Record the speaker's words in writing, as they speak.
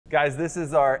Guys, this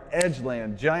is our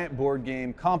Edgeland giant board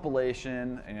game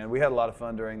compilation, and we had a lot of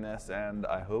fun during this, and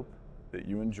I hope that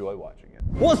you enjoy watching it.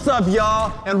 What's up,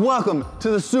 y'all, and welcome to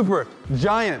the super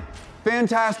giant,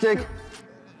 fantastic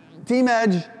Team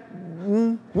Edge.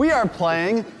 We are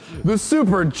playing the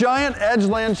super giant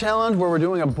Edgeland challenge, where we're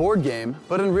doing a board game,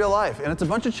 but in real life, and it's a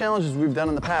bunch of challenges we've done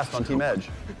in the past on Team Edge.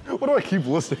 What do I keep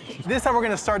listening? This is how we're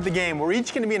gonna start the game. We're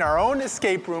each gonna be in our own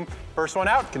escape room. First one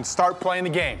out can start playing the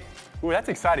game. Ooh, that's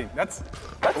exciting. That's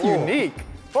unique.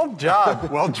 Well job.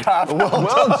 Well job. Well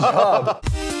job.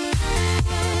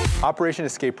 Operation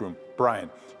Escape Room. Brian,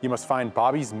 you must find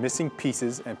Bobby's missing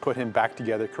pieces and put him back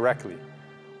together correctly.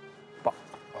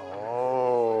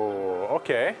 Oh,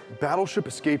 okay. Battleship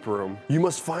escape room. You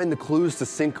must find the clues to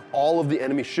sink all of the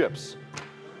enemy ships.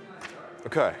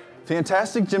 Okay.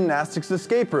 Fantastic gymnastics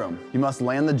escape room. You must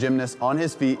land the gymnast on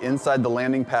his feet inside the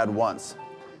landing pad once.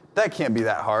 That can't be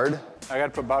that hard. I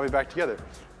gotta put Bobby back together.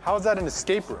 How is that an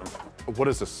escape room? What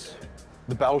is this?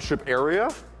 The battleship area?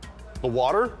 The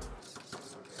water?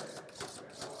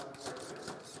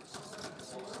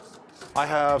 I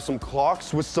have some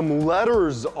clocks with some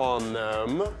letters on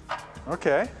them.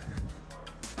 Okay.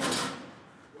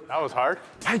 That was hard.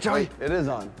 Hey, Joey. It is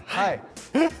on. Hi.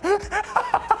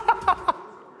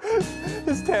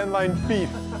 His tan-lined feet.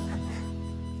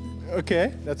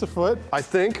 Okay, that's a foot. I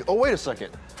think. Oh, wait a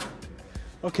second.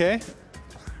 Okay.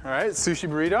 All right, sushi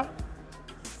burrito.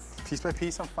 Piece by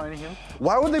piece, I'm finding him.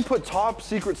 Why would they put top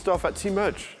secret stuff at Team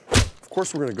Edge? Of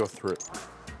course we're gonna go through it.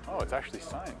 Oh, it's actually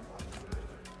signed.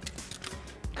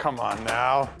 Come on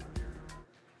now.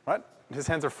 What? His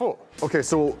hands are full. Okay,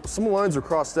 so some lines are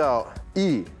crossed out.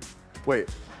 E. Wait.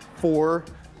 4.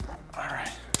 All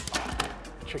right.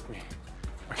 Trick me.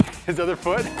 Okay, his other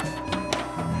foot.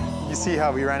 You see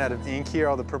how we ran out of ink here,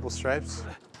 all the purple stripes?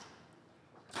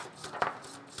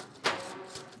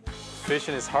 Fish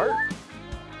in his heart.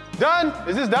 Done?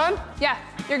 Is this done? Yeah,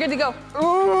 you're good to go.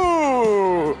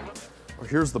 Ooh!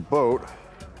 Here's the boat.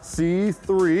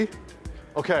 C3.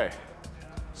 Okay.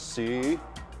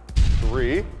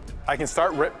 C3. I can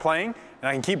start playing, and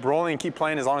I can keep rolling and keep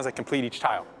playing as long as I complete each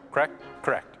tile. Correct?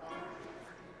 Correct.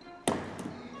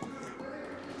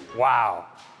 Wow.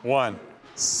 1.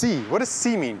 C. What does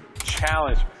C mean?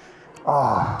 Challenge.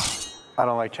 Oh, I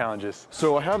don't like challenges.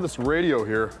 So I have this radio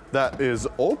here that is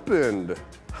opened.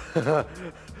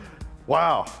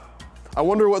 Wow. I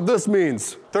wonder what this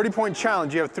means. 30-point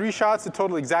challenge. You have 3 shots to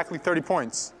total exactly 30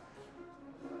 points.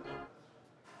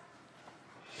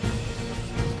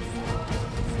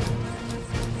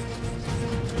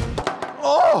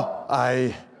 Oh,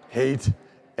 I hate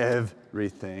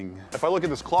everything. If I look at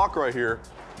this clock right here,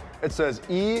 it says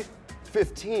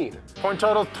E15. Point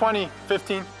total 20,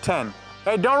 15, 10.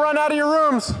 Hey, don't run out of your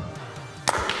rooms.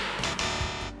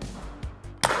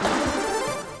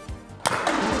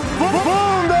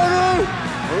 Boom, baby!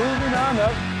 Moving on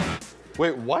up.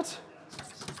 Wait, what?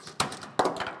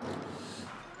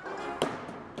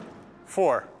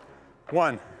 4.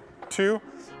 1, 2,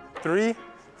 3,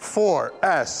 4.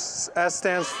 S. S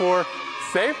stands for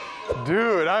safe.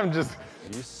 Dude, I'm just.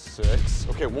 E6.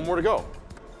 Okay, one more to go.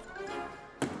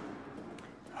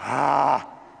 Ah.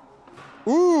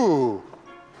 Ooh.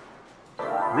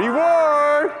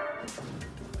 Reward.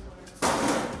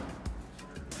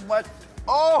 What?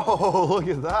 Oh, look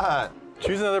at that.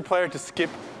 Choose another player to skip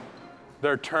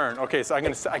their turn. Okay, so I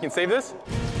can save this.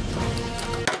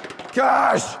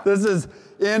 Gosh, this is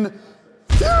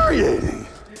infuriating.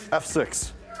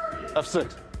 F6.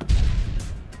 F6.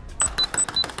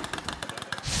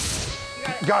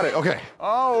 Got it, okay.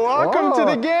 Oh, welcome to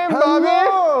the game, Bobby.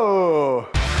 Hello.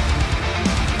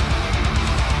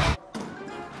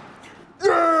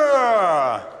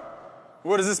 Yeah!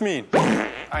 What does this mean?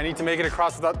 I need to make it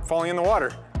across without falling in the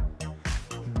water.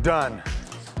 Done.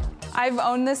 I've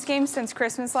owned this game since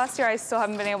Christmas last year. I still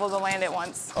haven't been able to land it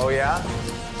once. Oh, yeah?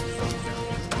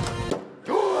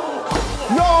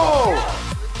 No!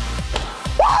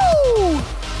 Woo!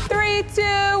 3,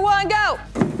 2, 1, go!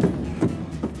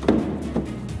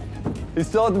 He's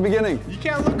still at the beginning. You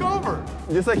can't look over.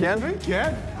 Yes, I can. You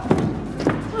can't.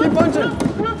 Keep punching.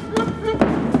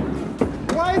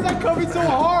 Why is that coming so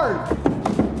hard?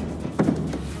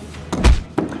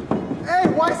 Hey,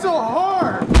 why so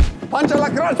hard? Punch a la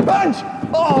crunch, punch!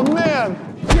 Oh, man.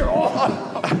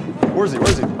 Where's he?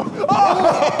 Where's he?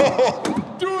 Oh!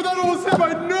 Dude, that almost hit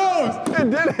my nose. It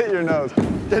did hit your nose.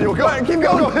 Daniel, go. Keep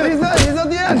going. He's at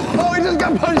the end. Oh, he just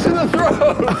got punched in the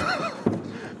throat.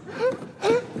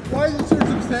 Why is this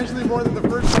substantially more than the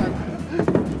first time?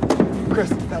 Chris,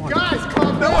 that one. Guys,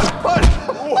 calm down. Punch.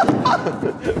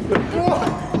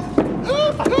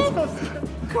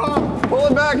 Calm Pull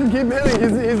it back and keep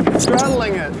hitting. He's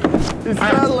straddling it. He's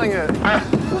straddling it.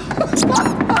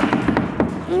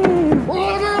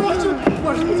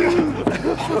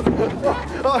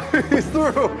 Oh, he's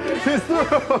through. He's through.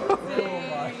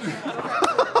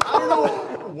 I don't know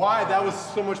why that was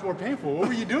so much more painful. What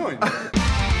were you doing?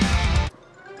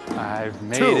 I've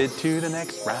made it to the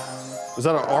next round. Is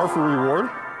that an R for reward?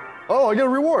 Oh, I get a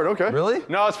reward, okay. Really?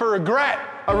 No, it's for regret.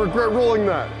 I regret rolling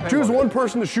that. Choose one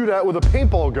person to shoot at with a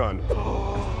paintball gun.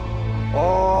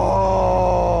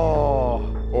 Oh.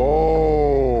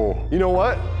 Oh. You know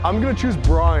what? I'm gonna choose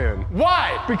Brian.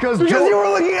 Why? Because you were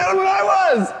looking at him when I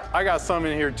was. I got some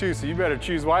in here too, so you better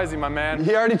choose wisely, my man.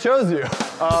 He already chose you.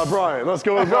 Brian, let's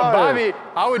go with Brian. Bobby,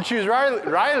 I would choose Riley.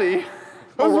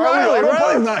 Who's Riley?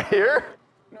 Riley's not here.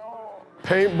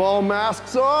 Paintball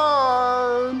masks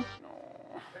on.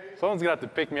 Someone's gonna have to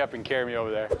pick me up and carry me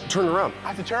over there. Turn around. I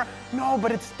have to turn? No,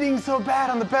 but it stings so bad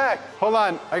on the back. Hold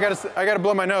on, I gotta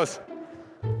blow my nose.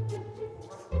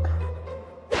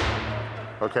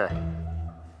 Okay.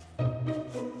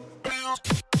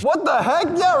 What the heck?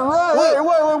 Yeah, right.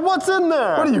 Wait, what's in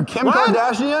there? What are you, Kim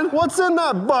Kardashian? What's in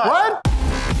that butt? What?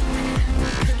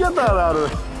 Get that out of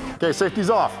there. Okay, safety's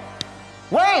off.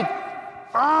 Wait!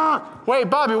 Wait,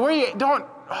 Bobby, where are you? Don't.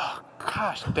 Oh,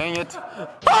 gosh, dang it.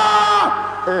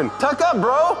 In. Tuck up,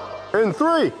 bro. In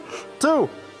 3, 2,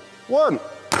 1.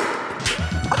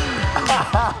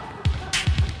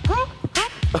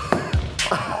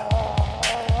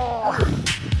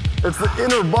 It's the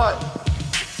inner butt.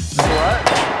 What?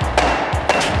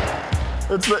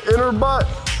 It's the inner butt.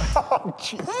 Oh,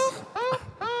 jeez.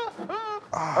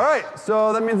 All right,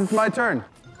 so that means it's my turn.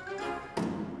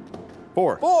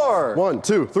 4. 4. 1,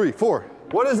 2, 3, 4.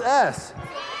 What is S?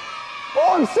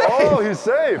 Oh, I'm safe. Oh, he's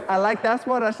safe. I like that's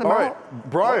what I said. All right,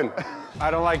 Brian. I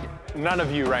don't like none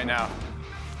of you right now.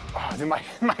 Oh, dude, my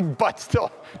butt still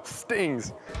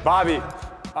stings. Bobby,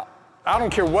 I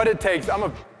don't care what it takes. I'm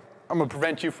gonna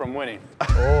prevent you from winning.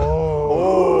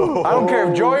 Oh. I don't care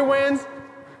if Joey wins.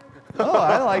 Oh,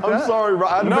 I like that. I'm sorry,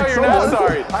 I had to No, pick you're someone. not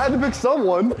sorry. I had to pick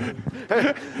someone.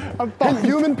 Hey,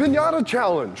 human pinata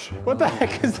challenge. What the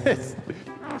heck is this?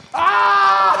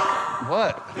 Ah!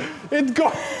 What? It's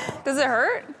going. Does it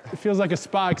hurt? It feels like a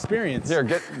spa experience. Here,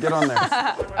 get on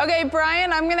there. Okay,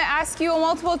 Brian, I'm gonna ask you a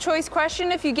multiple choice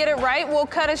question. If you get it right, we'll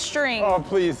cut a string. Oh,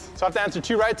 please. So I have to answer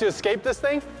 2 right to escape this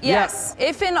thing? Yes.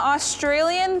 If an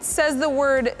Australian says the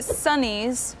word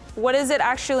sunnies, what does it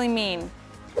actually mean?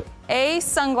 A,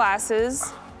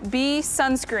 sunglasses, B,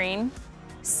 sunscreen,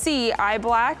 C, eye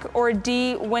black, or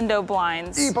D, window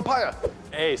blinds? E, papaya.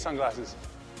 A, sunglasses.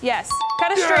 Yes.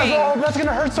 Cut a string. Oh, that's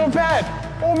gonna hurt so bad.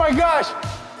 Oh my gosh.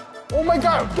 Oh my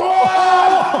God.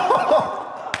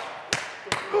 Oh!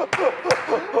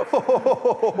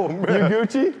 Oh, man. You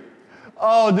Gucci?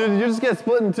 Oh, dude, did you just get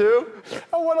split in 2?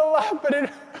 I wanna laugh, but it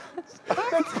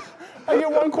hurts. I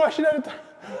get one question at a time.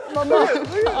 My mouth.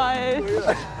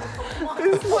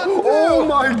 Oh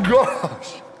my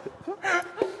gosh.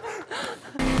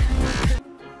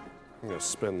 I'm gonna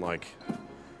spin like.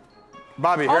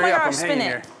 Bobby, Oh hurry my up, gosh, I'm spin hanging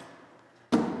it. here.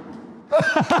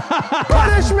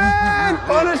 Punishment!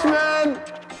 Punishment!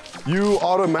 You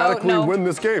automatically Oh, no. win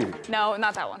this game. No,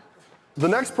 not that one. The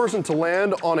next person to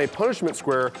land on a punishment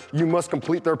square, you must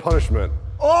complete their punishment.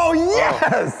 Oh,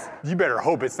 yes! You better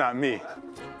hope it's not me.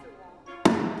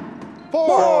 4.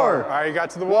 All right, you got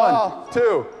to the 1,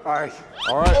 2. All right.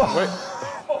 All right, wait.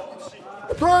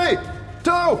 3,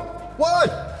 2, 1,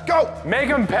 go! Make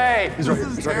him pay. He's right here.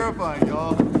 He's right here. Terrifying,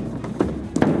 y'all.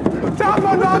 Top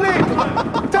one, Bobby!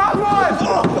 Top one!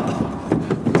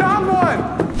 Top one!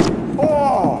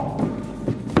 Oh!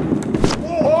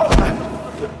 Oh!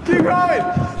 Keep going!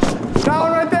 That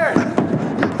one right there!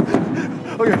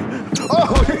 Okay. Oh,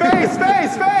 okay.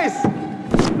 Face!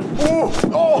 Oh!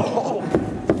 Oh!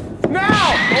 Now!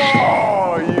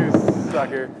 Oh, you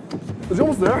sucker. Is he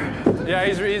almost there? Yeah,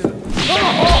 he's That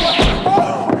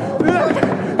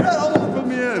almost put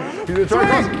me in. He's gonna try to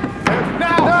cross.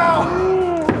 now!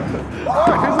 All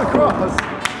right, here's the cross.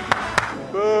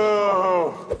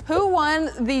 Boo! Who won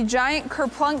the Giant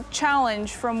Kerplunk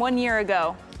Challenge from 1 year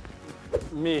ago?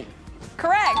 Me.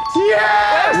 Correct.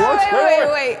 Yes!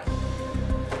 Wait.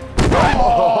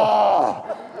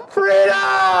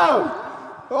 Freedom!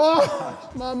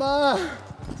 Oh, mama.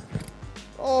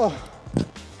 Oh.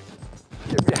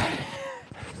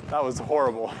 That was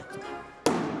horrible.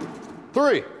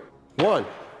 3, 1,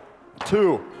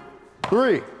 2,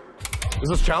 3. Is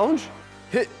this challenge?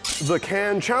 Hit the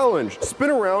can challenge. Spin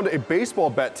around a baseball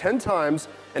bat 10 times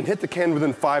and hit the can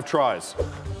within 5 tries.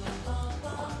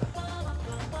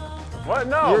 What?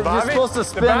 No, You're Bobby. supposed to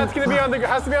spin. The bat's gonna be on the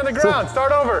has to be on the ground.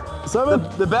 Start over.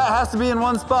 The bat has to be in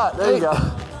one spot. There you go.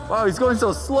 Wow, he's going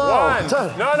so slow. 1.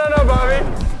 No, Bobby.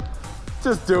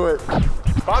 Just do it.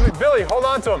 Bobby, Billy, hold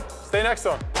on to him. Stay next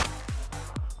to him.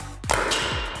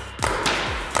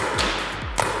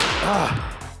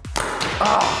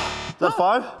 Is that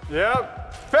 5?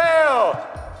 Yep. Fail.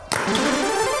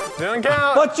 Didn't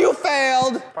count. But you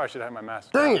failed. Probably should have had my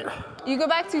mask. Dang it. You go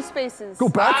back 2 spaces. Go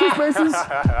back 2 spaces?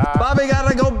 Bobby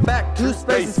gotta go back 2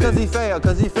 spaces because he failed,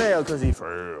 because he failed, because he failed.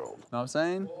 Know what I'm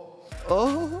saying?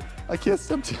 Oh, I can't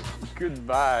step to.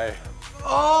 Goodbye.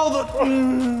 Oh,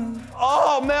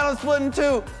 oh man, I'm splitting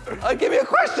 2. Give me a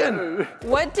question.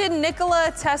 What did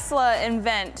Nikola Tesla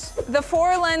invent? The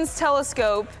 4-lens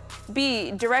telescope, B,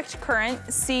 direct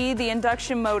current, C, the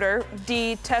induction motor,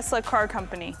 D, Tesla car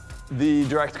company. The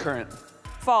direct current.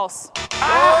 False.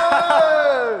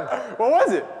 What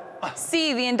was it?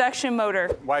 C, the induction motor.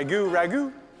 Wagyu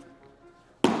ragu.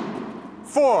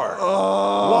 4.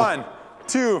 1,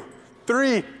 2,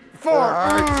 3, 4.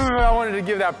 I wanted to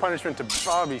give that punishment to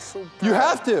Bobby so bad. You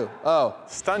have to. Oh.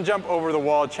 Stunt jump over the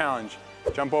wall challenge.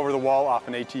 Jump over the wall off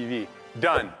an ATV.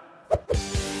 Done.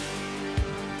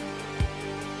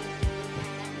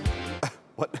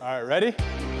 What? All right, ready?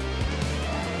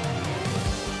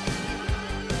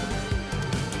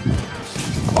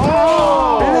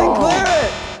 Oh! He didn't clear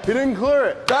it. He didn't clear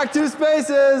it. Back 2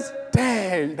 spaces.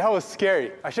 Dang, that was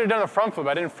scary. I should have done a front flip.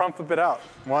 I didn't front flip it out.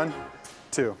 1,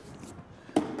 2.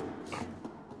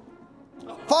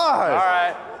 5. All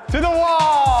right, to the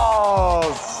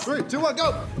walls. 3, 2, 1,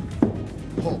 go.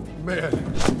 Oh, man.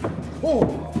 Oh,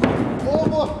 oh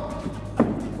boy.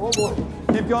 Oh boy.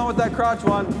 Keep going with that crotch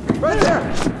one. Right there.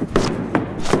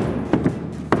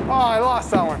 Oh, I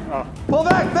lost that one. Oh. Pull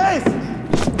back, face.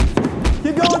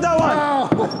 Keep going with that one.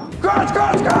 Crotch,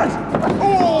 crotch, crotch.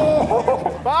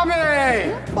 Oh,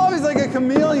 Bobby! Bobby's like a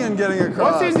chameleon getting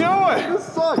across. What's he doing? This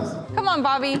sucks. Come on,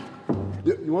 Bobby.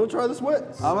 You want to try this wet?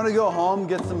 I'm gonna go home,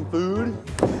 get some food.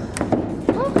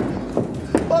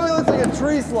 Bobby looks like a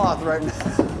tree sloth right now.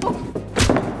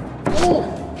 Oh,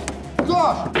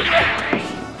 gosh.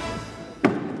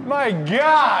 My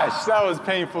gosh, that was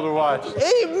painful to watch.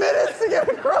 8 minutes to get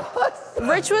across.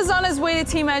 Rich was on his way to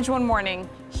Team Edge one morning.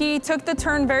 He took the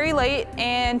turn very late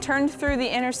and turned through the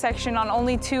intersection on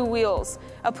only 2 wheels.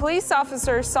 A police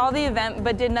officer saw the event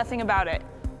but did nothing about it.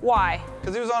 Why?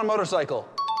 Because he was on a motorcycle.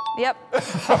 Yep.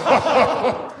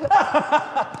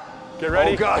 Get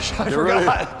ready. Oh gosh, I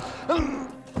forgot.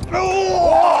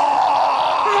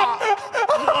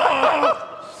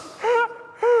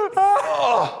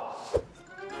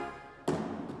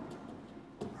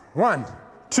 One,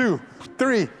 2,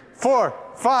 3, 4,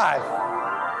 5.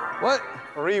 What?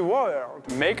 Reward.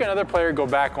 Make another player go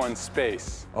back 1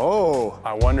 space. Oh.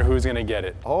 I wonder who's gonna get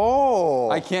it. Oh.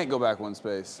 I can't go back 1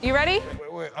 space. You ready?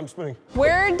 Wait, I'm spinning.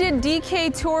 Where did DK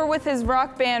tour with his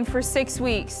rock band for 6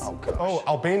 weeks? Oh,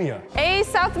 Albania. A,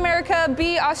 South America,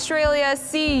 B, Australia,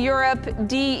 C, Europe,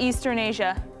 D, Eastern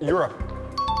Asia. Europe.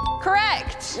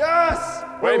 Correct. Yes!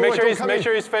 Wait, make sure don't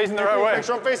he's facing the right way. Make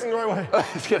sure I'm facing the right way.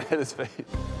 He's gonna hit his face.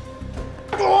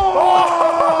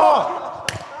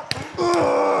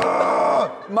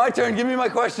 My turn, give me my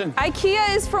question.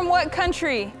 IKEA is from what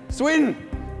country? Sweden.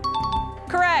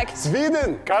 Correct.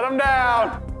 Sweden. Cut him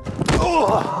down.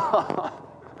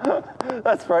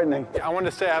 That's frightening. I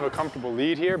wanted to say I have a comfortable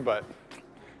lead here, but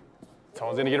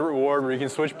someone's gonna get a reward where you can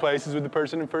switch places with the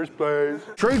person in first place.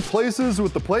 Trade places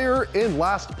with the player in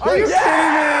last place.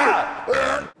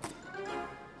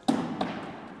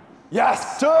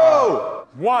 Yes! 2!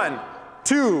 1,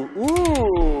 2,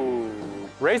 ooh.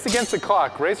 Race against the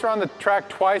clock. Race around the track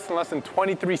twice in less than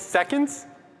 23 seconds?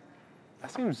 That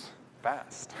seems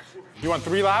fast. You want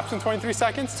 3 laps in 23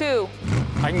 seconds? 2.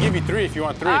 I can give you 3 if you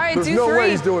want 3. All right, There's do no 3. way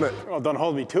he's doing it. Well, don't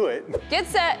hold me to it. Get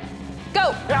set.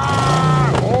 Go.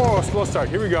 Ah! Oh, slow start.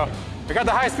 Here we go. I got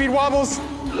the high speed wobbles.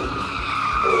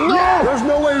 No! There's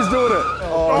no way he's doing it.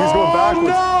 Oh, he's going backwards.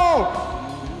 No!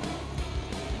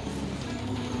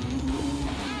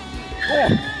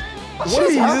 What is Jeez,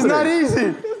 it's happening? not easy.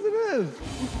 Yes, it is.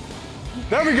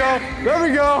 There we go. There we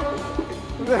go.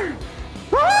 There.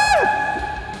 Ah!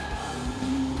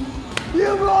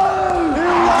 You lost! You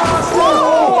lost it!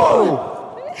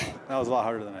 Oh! That was a lot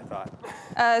harder than I thought.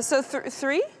 So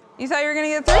 3? You thought you were gonna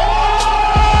get 3? All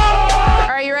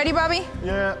right, you ready, Bobby?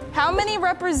 Yeah. How many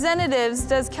representatives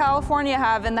does California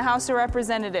have in the House of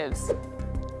Representatives?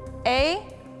 A,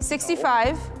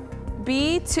 65,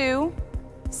 B, 2,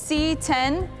 C,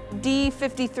 10, D,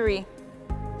 53.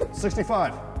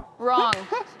 65. Wrong.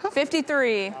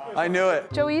 53. I knew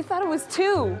it. Joey, you thought it was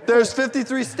 2. There's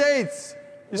 53 states.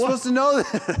 You're supposed to know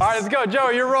this. All right, let's go.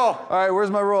 Joey, your roll. All right,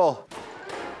 where's my roll?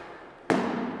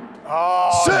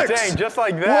 Oh, 6. dang, just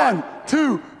like that. 1,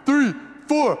 2, 3,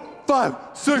 4, 5,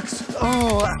 6.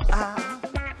 Oh,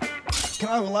 Can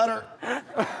I have a letter?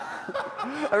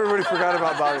 everybody forgot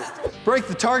about Bobby. Break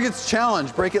the targets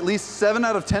challenge. Break at least 7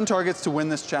 out of 10 targets to win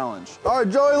this challenge. All right,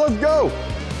 Joey, let's go.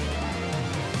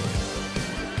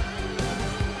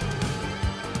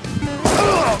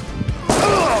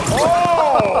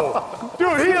 Oh!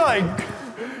 Dude, he went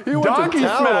to donkey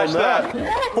town on smashed that.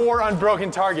 that. 4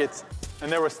 unbroken targets,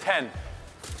 and there was 10.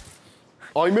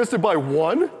 Oh, you missed it by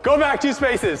 1? Go back 2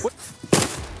 spaces.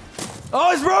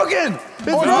 Oh, it's broken! It's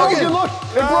broken! Look,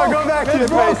 No, go back 2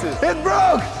 spaces. It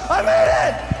broke! I made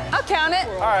it! I'll count it.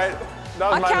 All right, that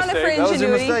was I'll my count it for mistake. That was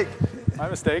your ingenuity. mistake. My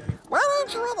mistake. Why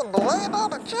don't you even land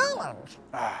on a challenge?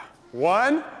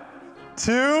 1,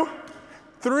 2,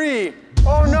 3.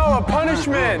 Oh no, a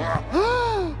punishment.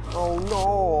 Oh,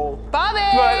 no. Bobby!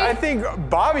 But I think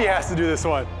Bobby has to do this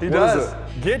one. He does. does.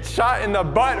 Get shot in the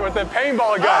butt with a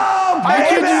paintball gun. Oh, I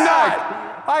kid you baby!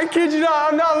 not. I kid you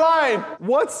not. I'm not lying.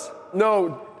 What?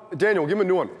 No, Daniel, give him a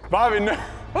new one. Bobby, no.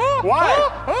 Why?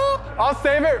 I'll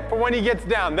save it for when he gets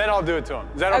down. Then I'll do it to him.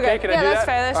 Is that okay? Can I yeah, do that's that?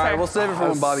 fair, that's All right, fair. we'll save it for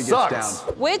when Bobby gets Sucks.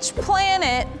 down. Which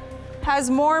planet has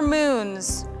more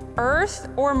moons, Earth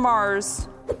or Mars?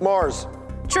 Mars.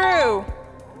 True.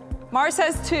 Mars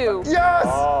has 2. Yes!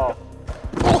 All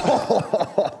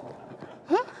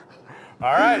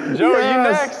right, Joey, Yes. you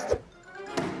next.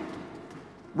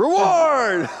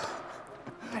 Reward!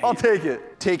 I'll take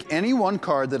it. Take any one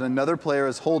card that another player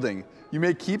is holding. You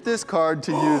may keep this card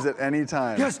to use at any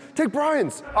time. Yes, take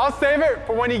Brian's. I'll save it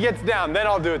for when he gets down. Then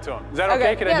I'll do it to him. Is that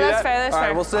okay? Can I yeah, do that's that? fair, that's All fair.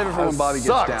 right, we'll save it for when Bobby gets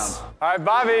Sucks. down. All right,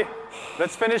 Bobby,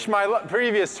 let's finish my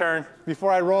previous turn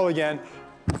before I roll again.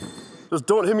 Just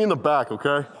don't hit me in the back,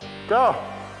 okay? Go.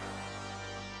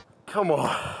 Come on.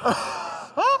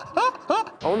 I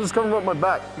want to just cover up my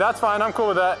back. That's fine. I'm cool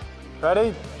with that.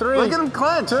 Ready? 3, Look at him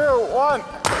clench. 2, 1.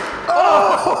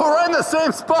 Oh, right in the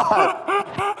same spot.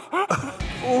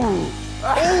 Oh,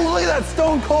 look at that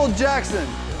Stone Cold Jackson.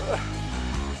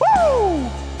 Woo!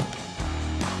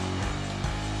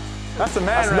 That's a man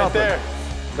That's right nothing. there.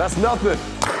 That's nothing.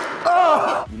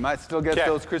 You might still get Okay.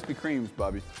 those Krispy Kremes,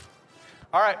 Bobby.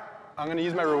 All right, I'm gonna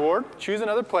use my reward. Choose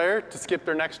another player to skip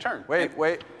their next turn. Wait.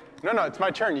 No, it's my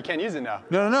turn. You can't use it now.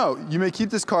 No. You may keep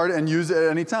this card and use it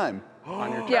at any time.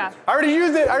 Yeah. I already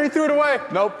used it. I already threw it away.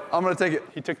 Nope, I'm gonna take it.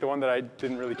 He took the one that I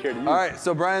didn't really care to use. All right,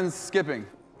 so Brian's skipping.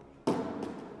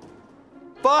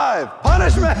 5,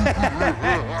 punishment!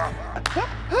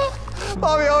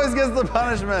 Bobby always gets the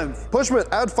punishments. Punishment,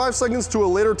 add 5 seconds to a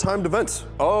later timed event.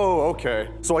 Oh, okay.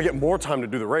 So I get more time to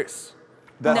do the race.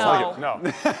 That's No. like it. No.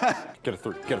 Get a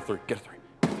 3, get a 3, get a 3.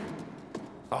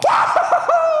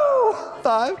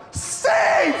 5,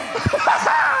 safe!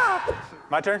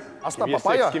 My turn. Hasta Give me a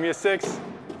papaya. 6. Give me a 6. 4.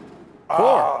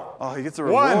 Oh, he gets a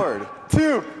 1, reward.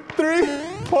 2, 3,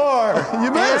 4.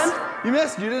 You missed. You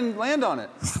missed. You didn't land on it.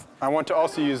 I want to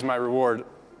also use my reward.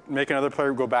 Make another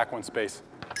player go back 1 space.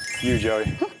 You,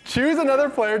 Joey. Choose another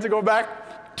player to go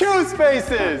back 2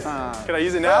 spaces. Can I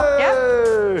use it now?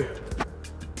 Yeah.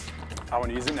 I want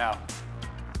to use it now.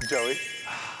 Joey.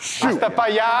 Shoot. Hasta pa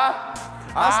allá.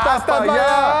 Hasta pa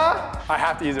allá. I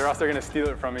have to use it or else they're going to steal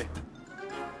it from me.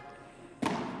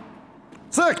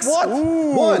 6. What?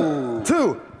 1,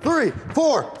 2, 3,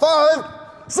 4, 5,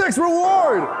 6.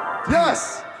 Reward.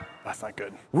 Yes. That's not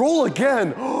good. Roll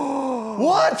again.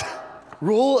 What?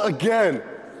 Roll again.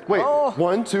 Wait,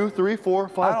 1, 2, 3, 4,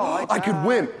 5. I could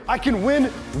win. I can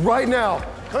win right now.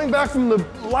 Coming back from the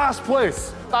last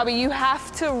place. Bobby, you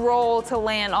have to roll to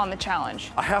land on the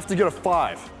challenge. I have to get a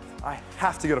 5. I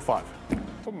have to get a 5.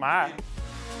 Oh my.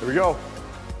 Here we go.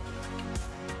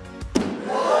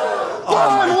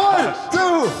 5, 1,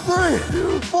 2, 3,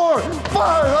 4, 5. I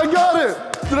got it.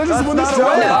 Did I just win this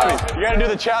challenge? You got to do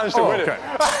the challenge to win okay. it.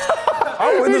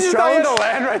 I'll win this You thought you had challenge. to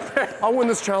land right there. I'll win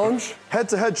this challenge.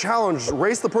 Head-to-head challenge.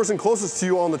 Race the person closest to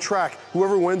you on the track.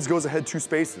 Whoever wins goes ahead 2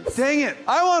 spaces. Dang it.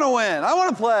 I want to win. I want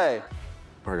to play.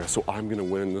 All right, guys, so I'm gonna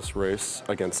win this race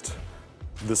against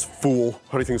this fool.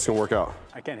 How do you think it's gonna work out?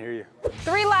 I can't hear you.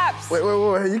 3 laps. Wait,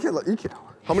 you can't.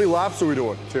 How many laps are we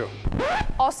doing? 2.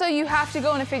 Also, you have to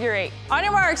go in a figure 8. On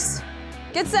your marks.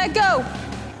 Get set, go.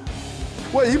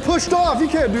 Wait, you pushed off. You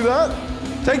can't do that.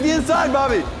 Take the inside,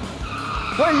 Bobby.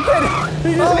 Wait, you can't.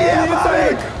 You just yeah,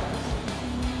 Bobby.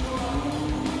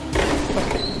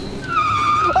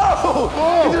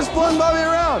 Oh, he just spun Bobby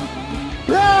around.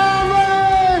 Yeah,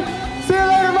 buddy! See you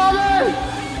later, Bobby!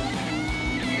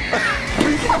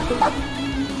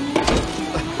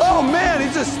 Oh man, he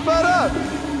just sped up.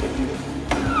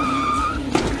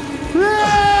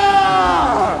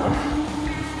 That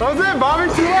was it, Bobby.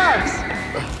 2 laps.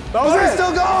 That was Bobby's it.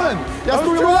 still going. That's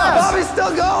 3 Bobby's laps.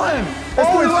 still going.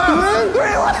 That's 3 laps.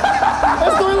 3 laps.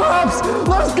 That's 3 laps.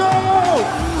 Let's go.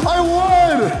 I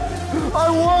won.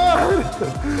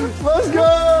 Let's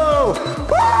go.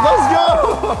 Let's go.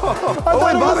 Oh,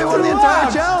 wait, Bobby won the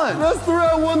entire challenge. That's 3.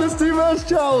 I won this team match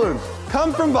challenge.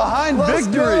 Come from behind Let's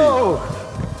victory. go.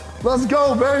 Let's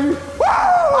go, baby.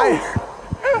 Woo!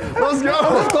 Let's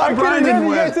go. Glad Brian didn't You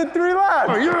win. guys did 3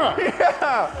 laps. Yeah.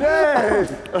 Yay.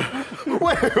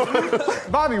 Wait.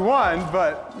 Bobby won,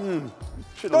 but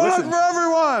Donuts for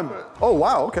everyone. Oh,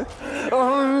 wow, okay.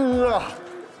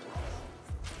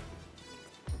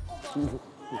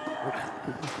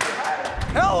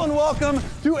 Hello and welcome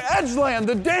to Edgeland,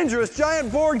 the dangerous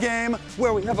giant board game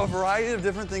where we have a variety of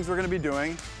different things we're going to be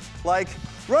doing, like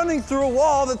running through a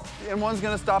wall and one's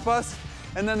going to stop us,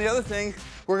 and then the other thing,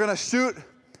 we're going to shoot.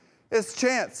 It's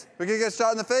chance. We're going to get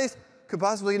shot in the face, could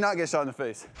possibly not get shot in the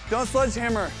face. Don't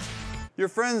sledgehammer your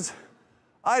friend's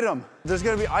item. There's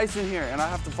going to be ice in here and I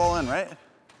have to fall in, right?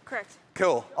 Correct.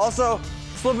 Cool. Also,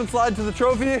 slip and slide to the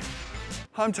trophy.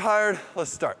 I'm tired.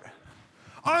 Let's start.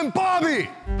 I'm Bobby.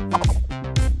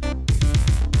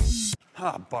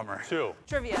 Ah, bummer. 2.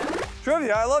 Trivia.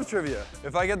 Trivia, I love trivia.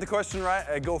 If I get the question right,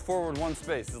 I go forward 1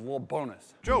 space. It's a little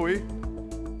bonus. Joey,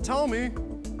 tell me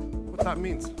what that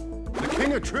means. The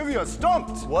king of trivia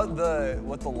stumped. What the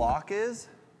lock is?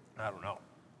 I don't know.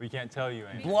 We can't tell you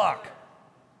anything. Block.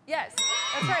 Yes,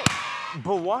 that's right.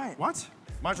 But why? What?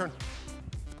 My turn.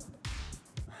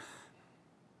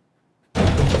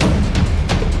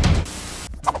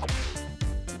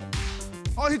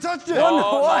 Oh, he touched it.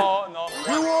 No.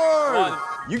 Reward.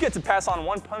 You get to pass on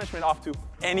 1 punishment off to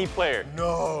any player.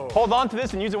 No. Hold on to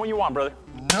this and use it when you want, brother.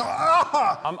 No.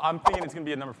 I'm thinking it's gonna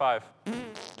be a number 5.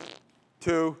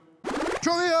 2.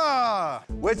 Trivia.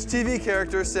 Which TV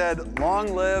character said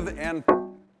live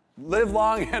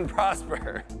long and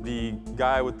prosper? The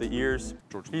guy with the ears.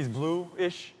 He's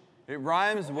blue-ish. It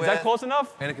rhymes with. Is that close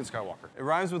enough? Anakin Skywalker. It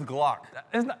rhymes with Glock.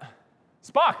 Isn't that...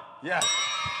 Spock! Yes.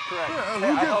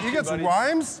 Correct. He gets buddy.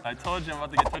 rhymes. I told you I'm about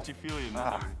to get touchy-feely.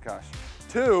 Ah, gosh.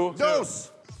 2.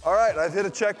 Dose. All right, I've hit a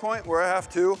checkpoint where I have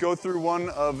to go through one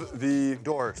of the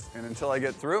doors. And until I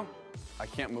get through, I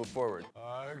can't move forward.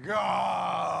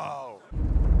 Go.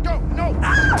 Go. No.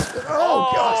 Oh,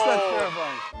 gosh, that's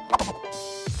terrifying.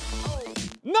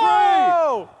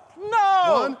 No!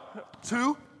 No! 1,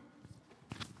 2,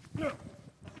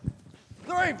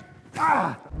 3.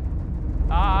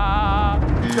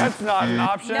 That's not an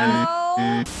option.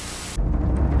 No.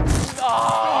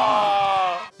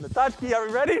 Natashki, are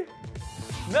we ready?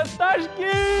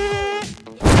 Natashki!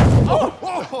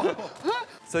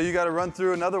 So you got to run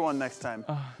through another one next time.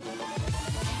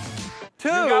 2.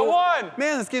 You got 1!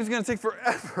 Man, this game's gonna take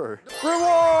forever.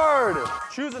 Reward!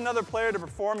 Choose another player to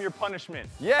perform your punishment.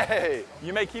 Yay!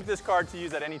 You may keep this card to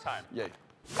use at any time. Yay.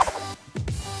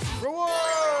 Reward.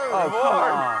 Oh, come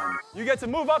on. You get to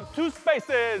move up 2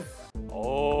 spaces.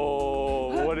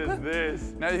 Oh, what is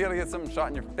this? Now you gotta get something shot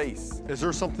in your face. Is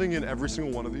there something in every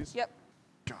single one of these? Yep.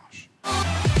 Gosh.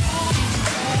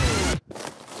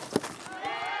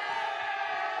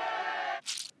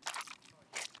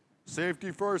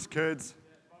 Safety first, kids.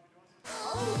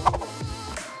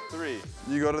 3.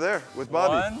 You go to there with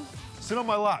Bobby. 1. Sit on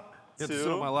my lap. You have to sit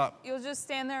 2. on my lap. You'll just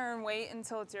stand there and wait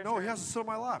until it's your No, turn. he has to sit on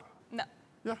my lap. No.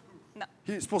 Yeah. No.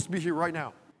 He's supposed to be here right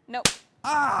now. Nope.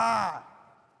 Ah!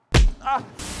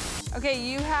 Okay,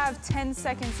 you have 10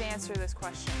 seconds to answer this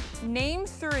question. Name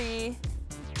 3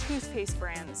 toothpaste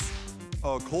brands.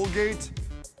 Colgate.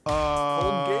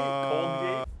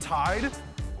 Colgate? Tide.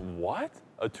 What?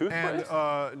 A toothbrush?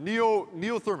 And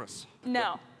Neothermos.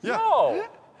 No. Yeah. No.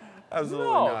 Absolutely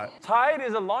No. not. Tide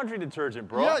is a laundry detergent,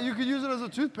 bro. Yeah, you could use it as a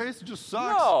toothpaste. It just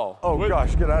sucks. No. Oh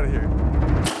gosh, get out of here.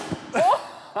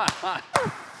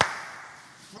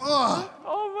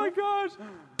 Oh my gosh.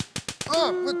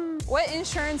 What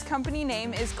insurance company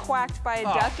name is quacked by a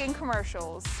duck in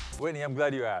commercials? Whitney, I'm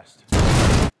glad you asked.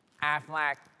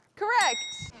 Aflac. Correct.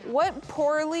 What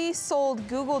poorly sold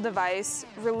Google device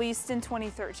released in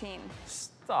 2013?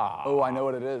 Stop. Oh, I know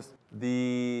what it is.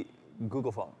 The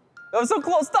Google phone. That was so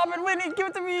close. Stop it, Whitney. Give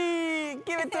it to me.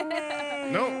 Give it to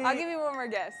me. No. I'll give you one more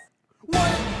guess.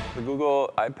 The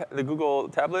Google iPad, the Google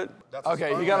tablet.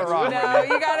 Okay, you got it wrong. No,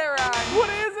 you got it wrong. What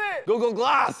is it? Google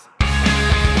Glass.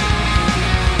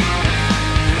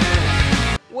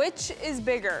 Which is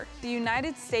bigger, the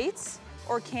United States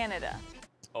or Canada?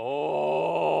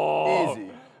 Oh. Easy.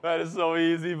 That is so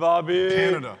easy, Bobby.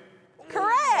 Canada.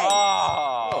 Correct.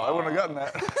 Oh. I wouldn't have gotten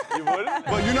that. You wouldn't?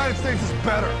 But United States is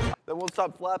better. Then we'll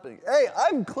stop flapping. Hey,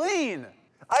 I'm clean.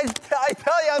 I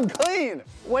tell you, I'm clean.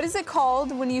 What is it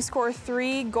called when you score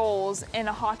 3 goals in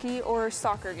a hockey or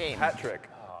soccer game? Hat trick.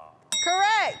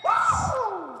 Correct.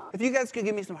 If you guys could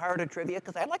give me some harder trivia,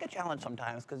 because I like a challenge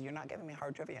sometimes, because you're not giving me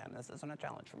hard trivia, and this isn't a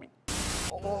challenge for me.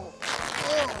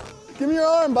 Give me your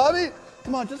arm, Bobby.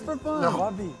 Come on, just for fun. No.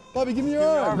 Bobby. Bobby, give me your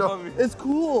arm. No. It's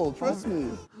cool, trust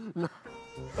me.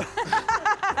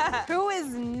 Who is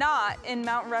not in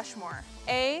Mount Rushmore?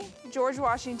 A, George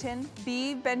Washington,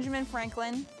 B, Benjamin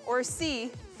Franklin, or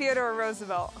C, Theodore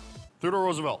Roosevelt? Theodore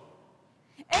Roosevelt.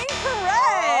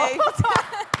 Incorrect!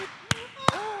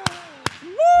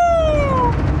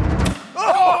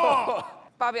 Oh!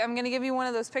 Bobby, I'm gonna give you one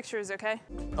of those pictures, okay?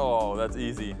 Oh, that's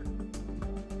easy.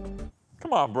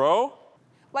 Come on, bro.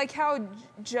 Like how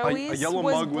Joey's yellow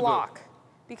was mug with a- block,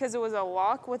 because it was a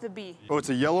lock with a B. Oh, it's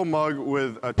a yellow mug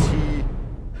with a tea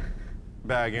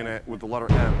bag in it with the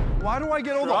letter M. Why do I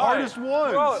get all the hardest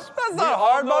ones? Bro, That's not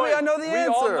hard, Bobby. I know the answer.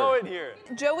 We all know it here.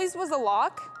 Joey's was a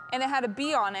lock, and it had a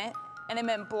B on it, and it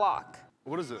meant block.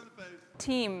 What is it?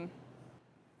 Team.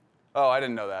 Oh, I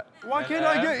didn't know that. Why can't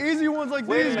I get easy ones like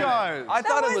these guys? I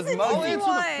thought it was was an I'll muggy. easy answer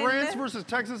one. the France versus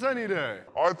Texas any day.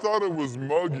 I thought it was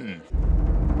muggy.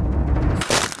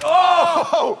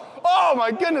 Oh my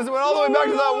goodness, it went all the way back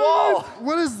to that wall.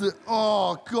 What is it?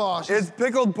 Oh gosh. It's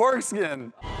pickled pork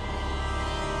skin.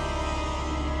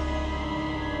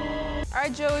 All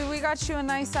right, Joey, we got you a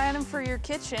nice item for your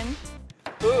kitchen.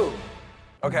 Ooh.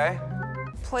 Okay.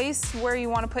 Place where you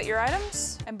want to put your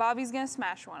items, and Bobby's gonna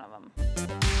smash one of them.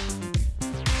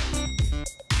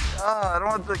 I don't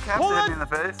want the cat to hit me in the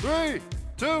face. 3,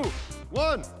 2,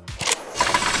 1.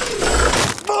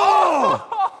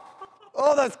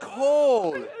 Oh, that's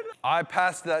cold. I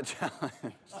passed that challenge.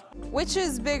 Which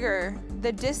is bigger,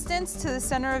 the distance to the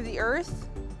center of the Earth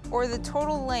or the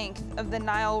total length of the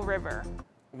Nile River?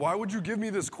 Why would you give me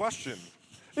this question?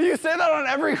 You say that on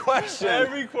every question.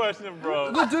 Every question,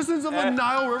 bro. The distance of the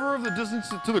Nile River of the distance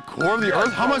to the core of the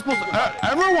Earth? How am I supposed to?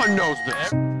 Everyone knows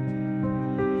this.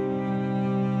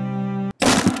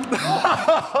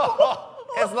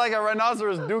 It's like a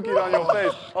rhinoceros dookie on your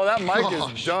face. Oh, that mic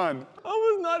is done. I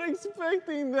was not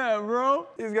expecting that, bro.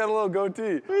 He's got a little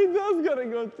goatee. He does gotta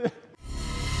go through.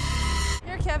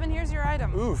 Here, Kevin, here's your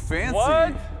item. Ooh, fancy.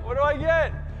 What? What do I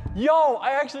get? Yo,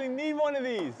 I actually need one of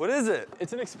these. What is it?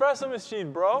 It's an espresso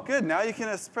machine, bro. Good, now you can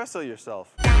espresso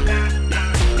yourself.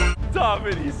 Stop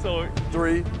it, he's so...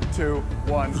 3, 2,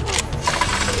 1.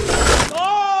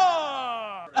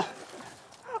 Oh!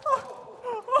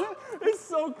 It's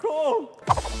so cold.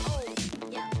 3,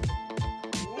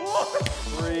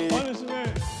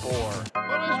 Punishment. 4.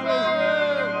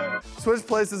 Punishment. Switch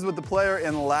places with the player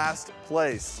in last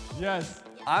place. Yes.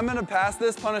 I'm gonna pass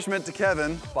this punishment to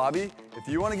Kevin. Bobby, if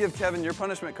you wanna give Kevin your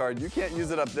punishment card, you can't use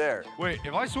it up there. Wait,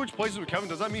 if I switch places with Kevin,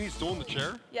 does that mean he's still in the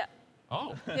chair? Yeah.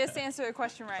 Oh. He has to answer the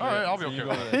question right. All right, I'll be okay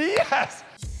with it. Yes!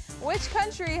 Which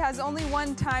country has only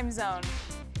one time zone?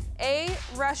 A,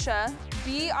 Russia,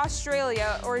 B,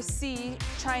 Australia, or C,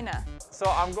 China? So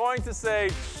I'm going to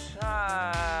say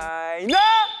China.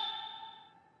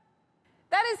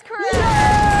 That is correct.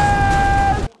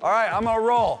 All right, I'm gonna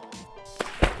roll.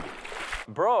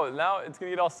 Bro, now it's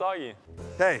gonna get all soggy.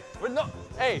 Hey, But no,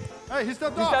 hey, Hey, he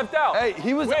stepped he off. stepped out. hey,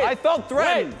 he was, Wait, I felt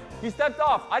threatened. Wait, he stepped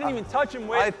off. I didn't even touch him, I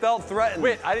wait. felt threatened.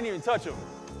 Wait, I didn't even touch him.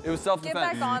 It was Get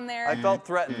self-defense. back on there. I felt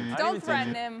threatened. Don't even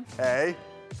threaten him. Hey,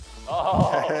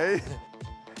 Oh. hey,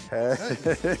 hey.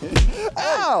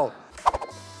 Ow!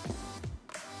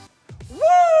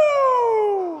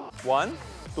 Woo! 1,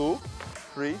 2,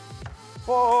 3,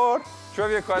 4.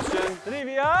 Trivia question.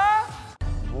 Trivia.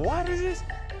 What is this?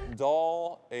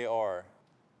 Doll AR.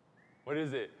 What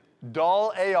is it?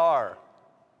 Doll AR.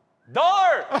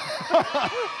 Dollar!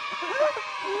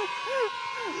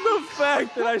 The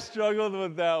fact that I struggled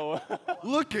with that one.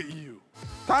 Look at you.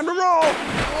 Time to roll!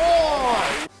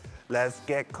 Oh! Let's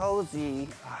get cozy.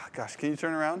 Ah, gosh, can you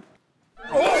turn around?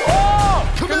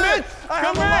 Oh! Commit! I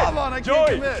have a lav on, I can't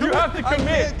Joey, commit. you have to I commit.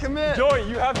 can't commit. Joey,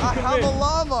 you have to I commit. have a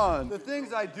lav on. The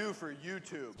things I do for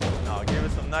YouTube. No, give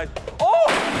it some nice. Oh!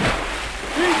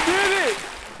 He did it!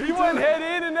 He went head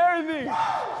in and everything.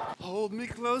 Hold me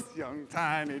close, young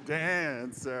tiny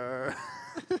dancer.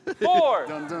 4.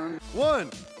 Dun, dun. 1,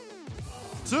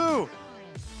 2,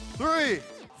 3,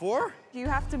 4. You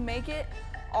have to make it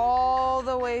all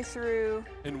the way through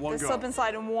In one the go. slip and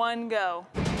slide in one go.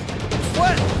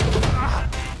 What?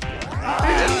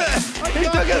 He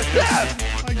took a step.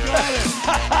 I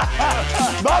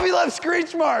got it. Bobby left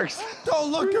screech marks.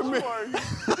 Don't look at me.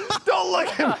 Don't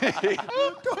look at me.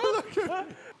 Don't look at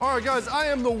me. All right, guys, I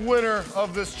am the winner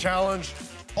of this challenge.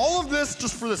 All of this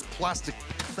just for this plastic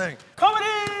thing. Comedy!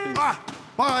 Ah,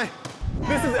 bye.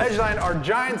 This is Edgeland, our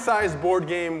giant-sized board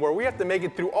game where we have to make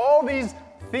it through all these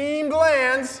themed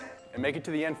lands and make it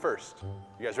to the end first.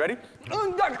 You guys ready?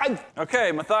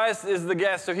 Okay, Matthias is the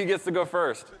guest, so he gets to go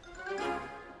first.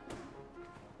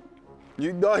 He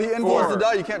influenced the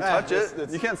die. You can't touch it.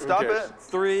 You can't stop it.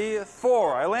 3,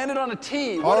 4. I landed on a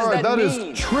T. What All does right, that that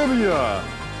mean? is trivia.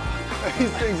 He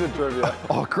thinks it's trivia.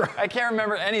 Oh, crap. I can't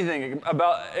remember anything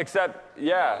about, except,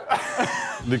 yeah.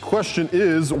 The question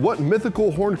is, what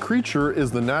mythical horned creature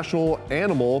is the national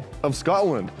animal of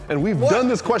Scotland? And we've done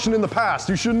this question in the past.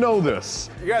 You should know this.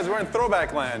 You guys, we're in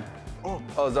throwback land. Oh,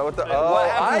 is that what the?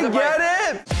 happens I if get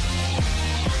it.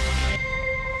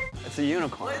 It's a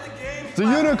unicorn. It's a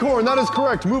unicorn. That is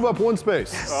correct. Move up 1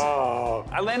 space. Oh.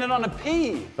 I landed on a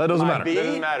P. That doesn't matter. It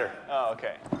doesn't matter. Oh,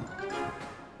 okay.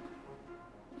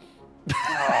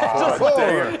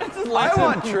 I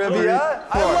want trivia.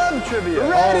 I love trivia.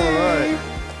 All right.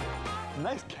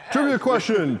 Nice catch. Trivia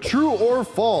question, true or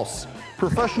false?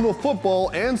 Professional football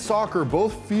and soccer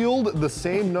both field the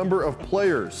same number of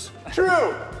players.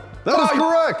 True. That is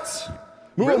correct.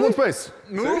 Move up 1 space.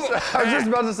 I was just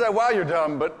about to say, wow, you're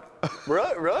dumb, but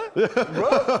really?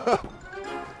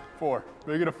 4.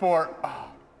 Make it a 4.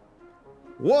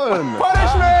 1.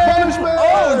 Punishment! Punishment!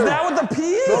 Oh, is that what the P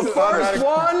is? The first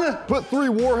one. Put 3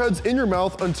 warheads in your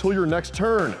mouth until your next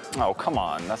turn. Oh, come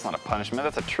on. That's not a punishment.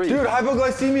 That's a treat. Dude,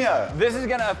 hypoglycemia. This is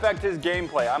going to affect his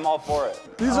gameplay. I'm all for it.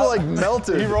 These are like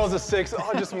melted. He rolls a 6.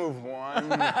 I'll just move 1.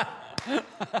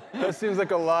 That seems like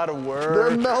a lot of work.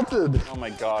 They're melted. Oh my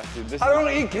gosh, dude. This I don't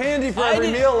eat candy for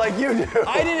every meal like you do.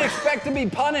 I didn't expect to be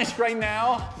punished right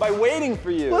now by waiting for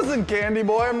you. Listen, candy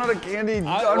boy, I'm not a candy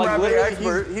unwrapping literally,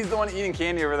 expert. he's the one eating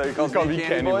candy over there. He calls Call me me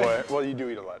candy boy. Well, you do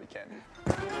eat a lot of candy.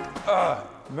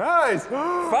 Nice. 5.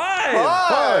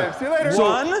 5. See you later. So,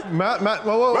 1. Matt, wait, Matt.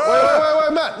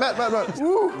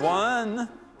 1,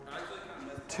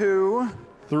 2,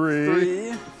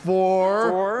 3, 4,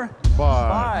 4, 5.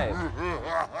 5.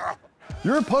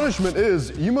 Your punishment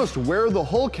is you must wear the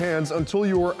Hull cans until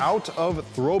you are out of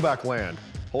throwback land.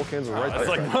 Hull cans are right That's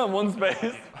there. like 1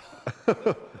 space.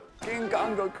 King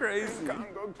Kong go crazy.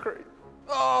 Go crazy.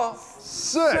 Oh.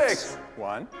 6.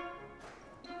 1,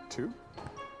 2,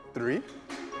 3,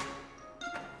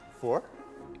 4.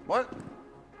 What?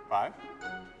 5.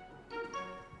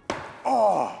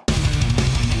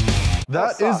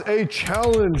 That is a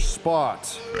challenge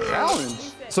spot.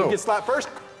 Challenge. So, Get slapped first.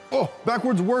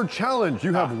 backwards word challenge.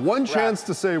 You have 1 chance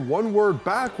to say 1 word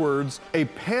backwards. A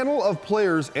panel of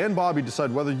players and Bobby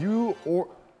decide whether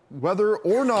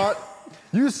or not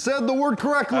you said the word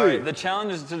correctly. All right, the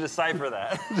challenge is to decipher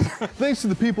that. Thanks to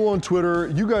the people on Twitter,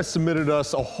 you guys submitted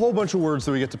us a whole bunch of words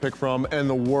that we get to pick from, and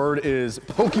the word is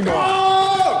Pokemon.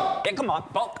 Yeah, come on,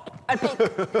 bulk.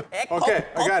 Okay,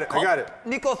 I got it.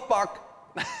 Nico Spark.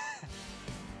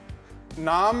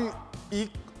 Nam ik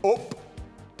op.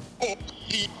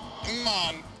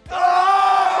 Pokemon.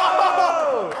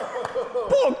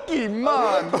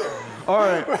 Pokemon. All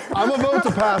right, I'm about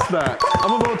to pass that.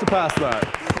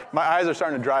 My eyes are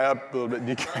starting to dry up a little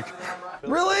bit.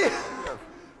 Really?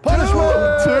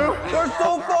 Punishment 2. They're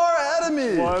so far ahead of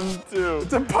me. 1, 2.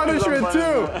 It's a punishment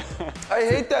too. I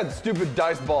hate that stupid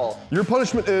dice ball. Your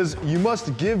punishment is you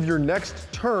must give your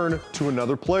next turn to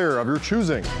another player of your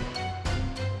choosing.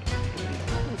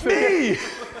 Me!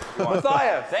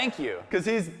 Matthias. Thank you. Because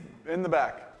he's in the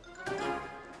back.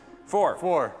 4.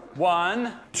 4.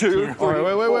 1, 2, 3. All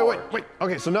right, wait.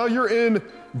 Okay, so now you're in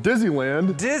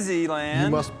Disneyland. Disneyland. You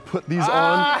must put these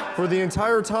on for the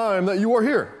entire time that you are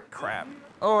here. Crap.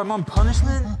 Oh, I'm on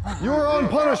punishment? You're on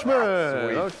punishment.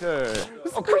 Okay.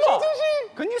 Oh, come on.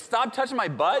 Couldn't you stop touching my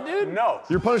butt, dude? No.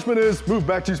 Your punishment is move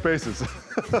back 2 spaces.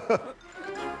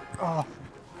 Wow.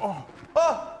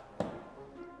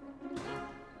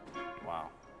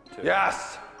 2.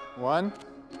 Yes. 1,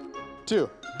 2.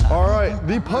 All right,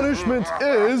 the punishment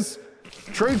is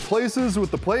trade places with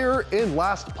the player in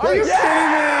last place.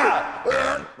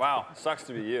 Wow, sucks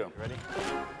to be you. Ready?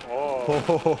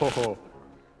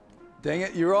 Dang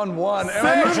it, you're on 1. And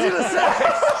I moved you to 6.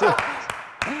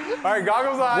 All right,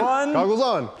 goggles on. 1, Goggles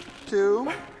on.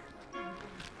 2,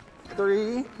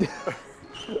 3.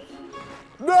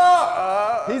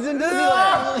 No! He's in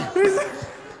Disneyland.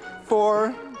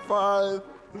 4, 5,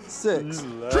 6.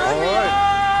 All right.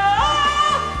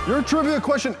 Your trivia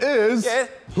question is, Yes.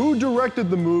 who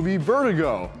directed the movie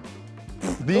Vertigo?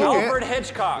 Alfred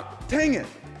Hitchcock. Dang it.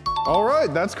 All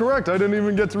right, that's correct. I didn't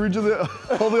even get to read you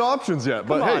all the options yet,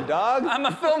 but Come hey. on, dog. I'm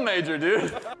a film major,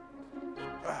 dude.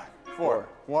 4.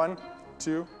 1,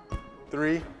 2,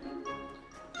 3.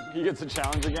 He gets a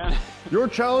challenge again. Your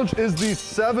challenge is the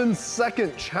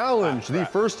 7-second challenge, the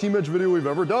first team edge video we've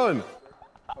ever done.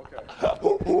 Okay.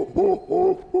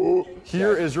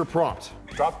 Here is your prompt.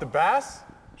 Drop the bass?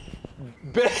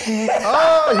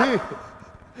 Oh,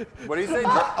 What do you say?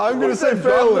 I'm gonna say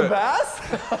fail it. Bass?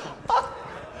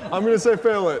 I'm gonna say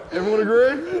fail it. Everyone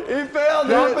agree? He failed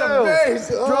Drop it. the base.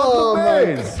 Drop the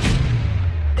base.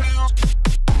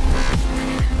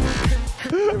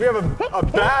 We have a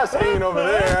bass hanging over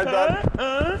there. I thought.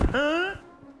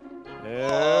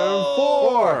 And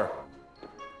 4.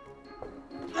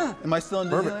 Am I still in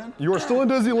Disneyland? You are still in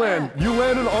Disneyland. You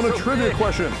landed on a trivia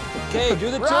question. Okay,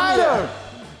 do the trivia.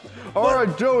 All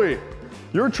right, Joey.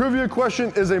 Your trivia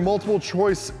question is a multiple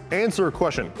choice answer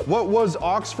question. What was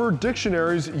Oxford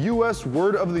Dictionary's U.S.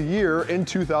 Word of the Year in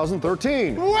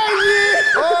 2013? Wedgie!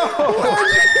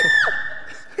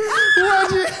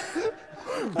 Wedgie!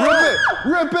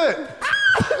 Rip it!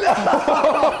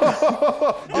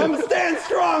 I'm staying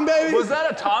strong, baby! Was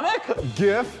that atomic?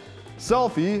 GIF,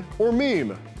 selfie, or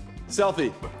meme?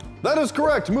 Selfie. That is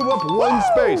correct. Move up 1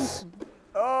 space.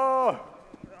 Oh.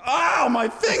 Ow, my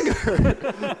finger!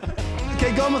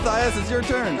 Okay, go, Matthias. It's your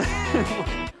turn.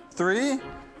 3,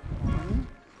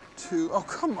 2. Oh,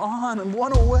 come on. I'm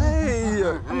 1 away.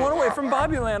 I'm 1 away from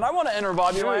Bobbyland. I want to enter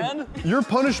Bobbyland. Your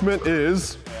punishment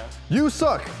is you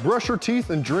suck. Brush your teeth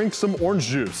and drink some orange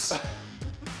juice.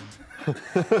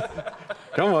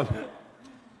 Come on.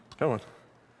 Come on.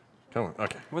 Come on.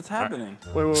 Okay. What's happening?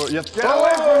 Wait. Yes. Get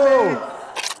away from me!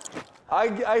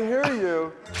 I hear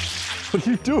you. What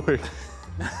are you doing?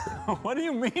 What do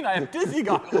you mean? I have dizzy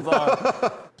goggles on.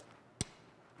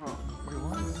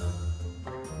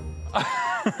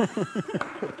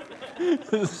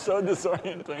 This is so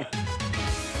disorienting.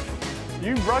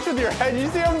 You brush with your head. You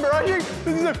see I'm brushing?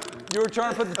 You were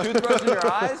trying to put the toothbrush in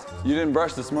your eyes? You didn't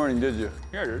brush this morning, did you?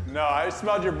 No, I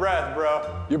smelled your breath,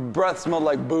 bro. Your breath smelled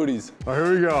like booties. Oh,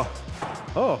 here we go.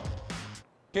 Oh.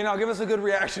 Okay, now give us a good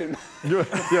reaction.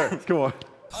 Yeah, come on.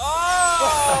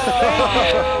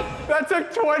 That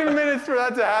took 20 minutes for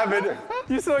that to happen.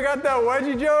 You still got that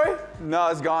wedgie, Joey? No,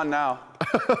 it's gone now.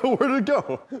 Where'd it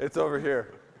go? It's over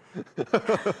here.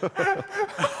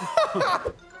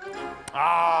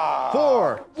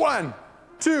 4. 1,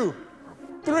 2,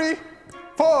 3,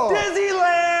 4.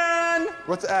 Disneyland!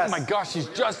 What's S? Oh my gosh, she's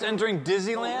just entering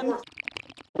Disneyland?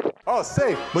 Oh,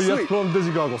 safe. But you have to put on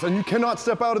dizzy goggles, and you cannot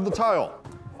step out of the tile.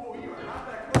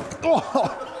 Oh,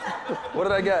 What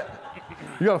did I get?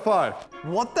 you got a 5.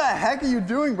 What the heck are you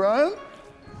doing, Brian?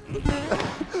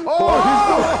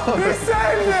 Oh, He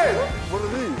saved it! What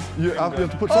are these? you have to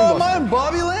put Oh, am sunglasses. I in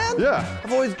Bobbyland? Yeah.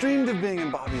 I've always dreamed of being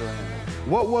in Bobbyland.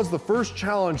 What was the first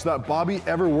challenge that Bobby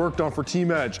ever worked on for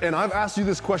Team Edge? And I've asked you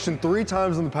this question 3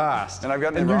 times in the past. And I've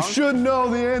gotten it And wrong? you should know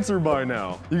the answer by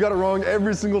now. You got it wrong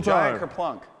every single time. Giant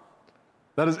kerplunk.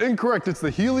 That is incorrect. It's the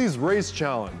Healy's Race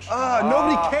Challenge.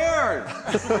 Nobody cared.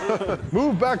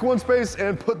 Move back 1 space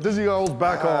and put dizzy goggles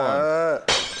back on.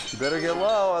 You better get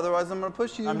low, otherwise I'm gonna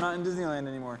push you. I'm not in Disneyland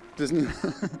anymore. Disney.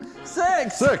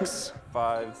 6.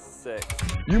 5, 6.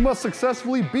 You must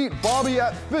successfully beat Bobby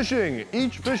at fishing.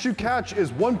 Each fish you catch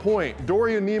is 1 point.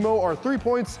 Dory and Nemo are 3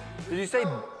 points. Did you say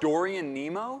Dory and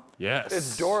Nemo? Yes.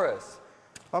 It's Doris.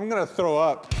 I'm gonna throw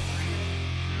up.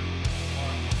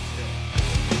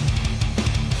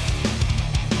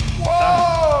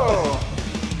 Whoa!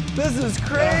 This is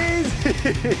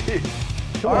crazy.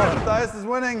 All right, Matthias is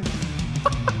winning.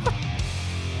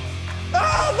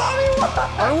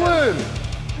 I win.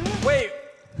 Wait,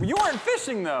 you weren't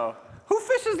fishing though. Who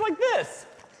fishes like this?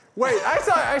 Wait, I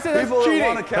said that's People that cheating.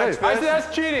 wanna catch I said fish.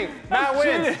 that's cheating. Matt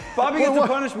wins. cheating. Bobby gets a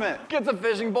punishment. Gets a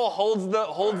fishing pole, holds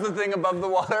the thing above the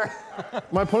water.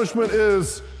 My punishment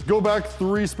is go back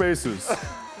 3 spaces.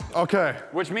 Okay.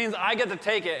 Which means I get to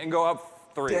take it and go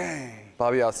up 3. Dang.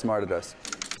 Bobby outsmarted us.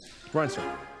 Brian's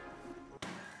turn.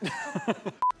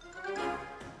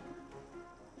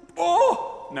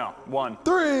 Oh! No, 1.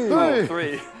 3. Oh,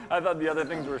 3. I thought the other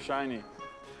things were shiny.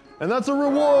 And that's a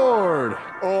reward.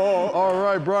 Oh. All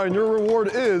right, Brian, your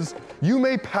reward is you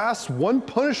may pass 1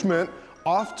 punishment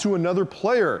off to another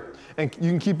player. And you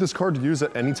can keep this card to use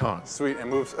at any time. Sweet, and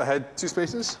moves ahead 2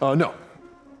 spaces? No.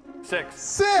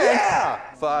 6.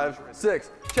 Yeah! 5, 6.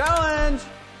 Challenge!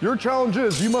 Your challenge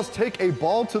is you must take a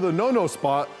ball to the no-no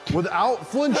spot without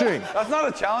flinching. That's not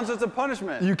a challenge, that's a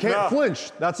punishment. You can't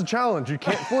flinch. That's a challenge. You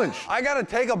can't flinch. I gotta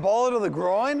take a ball into the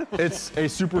groin? It's a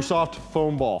super soft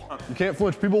foam ball. You can't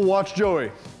flinch. People watch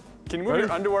Joey. Can you move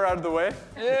your underwear out of the way?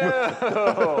 Ew!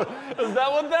 Is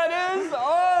that what that is?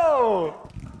 Oh!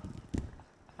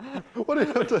 What do you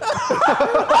have to?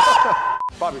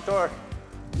 Bobby, Thor.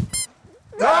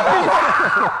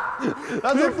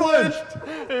 That's a flinch.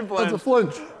 He That's a flinched.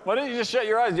 flinch. Why didn't you just shut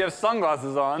your eyes? You have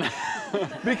sunglasses on.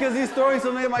 Because he's throwing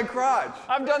something at my crotch.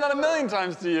 I've done that a million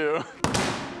times to you.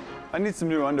 I need some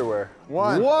new underwear.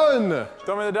 One.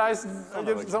 Throw me the dice.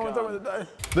 Someone throw me the dice.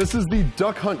 This is the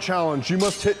duck hunt challenge. You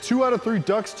must hit 2 out of 3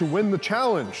 ducks to win the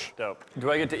challenge. Dope. Do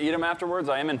I get to eat them afterwards?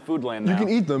 I am in food land now. You can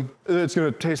eat them. It's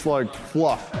gonna taste like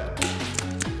fluff.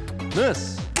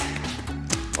 This.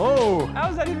 Oh. How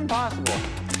is that even possible?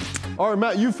 All right,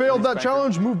 Matt, you failed that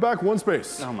challenge. Move back 1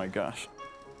 space. Oh my gosh.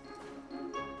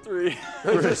 3.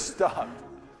 Just stop.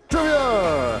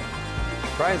 Trivia!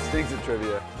 Brian stinks at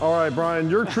trivia. All right, Brian,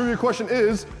 your trivia question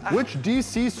is, which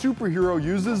DC superhero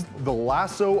uses the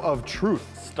lasso of truth?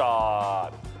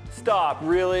 Stop. Stop,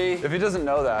 really? If he doesn't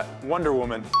know that. Wonder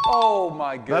Woman. Oh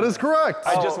my goodness. That is correct.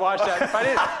 I just watched that. If I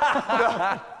didn't.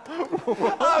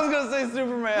 I was gonna say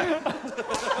Superman.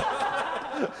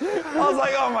 I was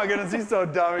like, oh my goodness, he's so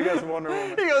dumb. He gets Wonder Woman.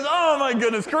 He goes, oh my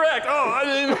goodness, correct. Oh, I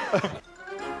didn't.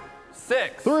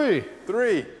 6. 3.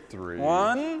 3.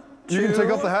 1. You can take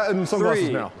off the hat and sunglasses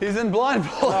 3. now. He's in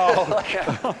blindfold.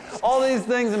 Oh. All these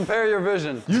things impair your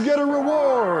vision. You get a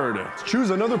reward. Choose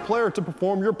another player to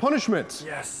perform your punishment.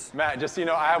 Yes. Matt, just so you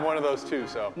know, I have one of those too,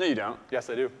 so. No, you don't. Yes,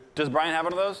 I do. Does Brian have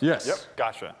one of those? Yes. Yep.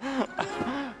 Gotcha.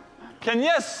 Can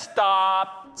you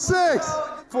stop? 6,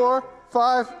 4,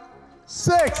 5,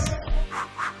 6.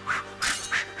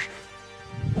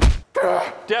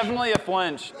 Definitely a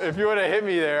flinch. If you would have hit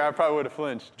me there, I probably would have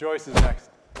flinched. Joyce is next.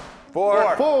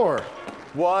 4. 4.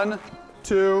 1,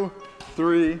 2,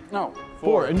 3. No.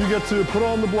 4. And you get to put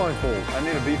on the blindfold. I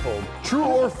need a B-fold. True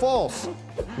or false?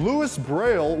 Louis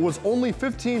Braille was only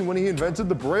 15 when he invented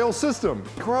the Braille system.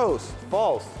 Gross.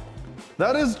 False.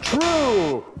 That is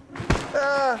true.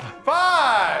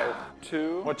 5.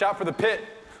 2. Watch out for the pit.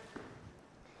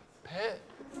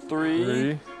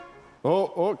 3.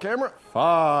 Oh, camera.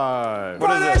 5.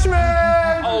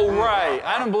 Punishment! Oh, right.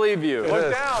 I don't believe you.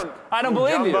 Look down. I don't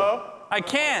believe you. Jumbo. I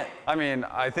can't. I mean,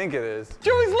 I think it is.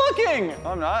 Joey's looking.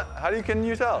 I'm not. Can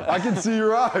you tell? I can see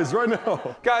your eyes right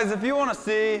now. Guys, if you want to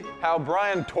see how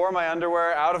Brian tore my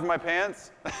underwear out of my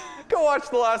pants, go watch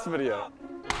the last video.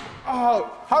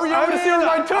 Oh, how are you able to see where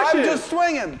my tush I'm is? just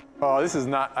swinging. Oh, this is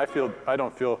not, I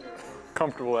don't feel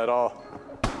comfortable at all.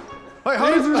 Hey,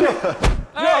 how did you do?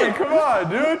 Hey, come on,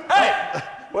 dude. Hey.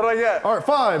 What did I get? All right,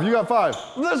 5. You got 5.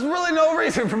 There's really no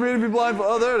reason for me to be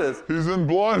blindfolded. Oh, there it is. He's in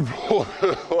blindfold.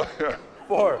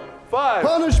 4, 5.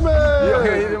 Punishment.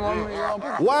 Okay, you didn't want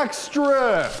me. Wax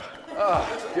strip.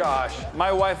 Oh, gosh.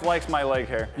 My wife likes my leg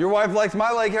hair. Your wife likes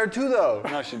my leg hair too, though.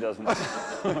 No, she doesn't.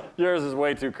 Yours is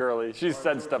way too curly. She's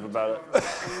said stuff about it.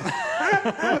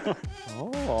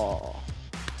 Oh.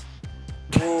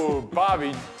 Ooh,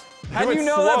 Bobby. How do you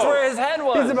know that's where his head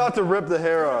was? He's about to rip the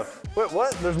hair off. Wait,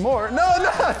 what? There's more? No,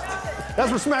 no! That's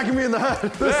for smacking me in the head.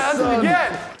 Yeah, that's what you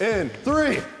get. In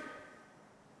 3.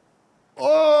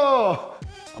 Oh!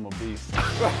 I'm a beast.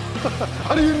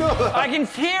 How do you know that? I can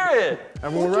hear it.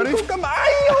 Everyone ready? Come on,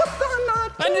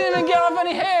 I didn't even get off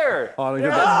any hair. Oh, I didn't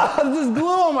get that. there's just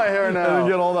glue on my hair I now. didn't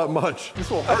get all that much. This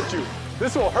will hurt you.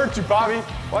 This will hurt you, Bobby.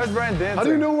 Why is Brian dancing? How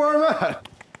do you know where I'm at?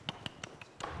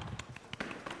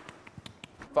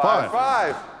 5.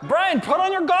 5. Brian, put on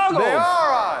your goggles. They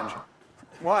are on.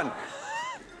 1.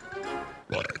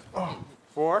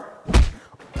 4.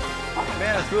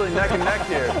 Man, it's really neck and neck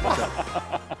here.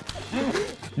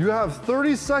 You have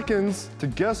 30 seconds to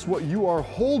guess what you are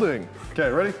holding. Okay,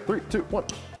 ready? 3, 2, 1.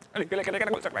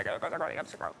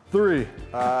 3.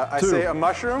 I 2, say a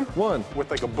mushroom 1. with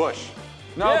like a bush.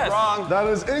 No, Yes. wrong. That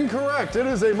is incorrect. It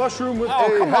is a mushroom with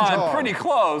Oh, a come hedgehog. on, pretty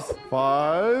close.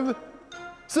 5,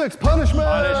 6. Punishment.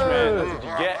 Punishment. That's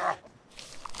what you get.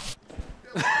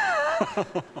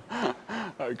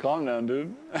 All right, calm down,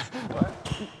 dude.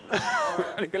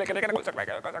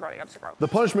 The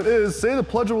punishment is say the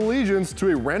Pledge of Allegiance to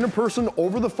a random person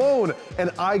over the phone,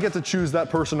 and I get to choose that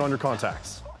person on your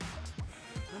contacts.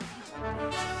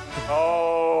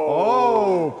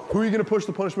 Oh, who are you gonna push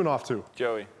the punishment off to?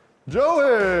 Joey.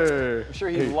 Joey! I'm sure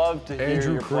he'd love to hear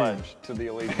Andrew your Cream. pledge to the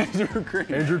allegiance. Andrew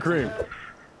Cream. Andrew Cream.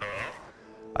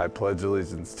 I pledge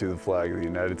allegiance to the flag of the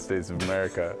United States of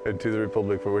America and to the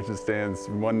republic for which it stands,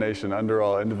 one nation, under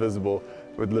all, indivisible,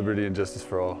 with liberty and justice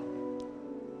for all.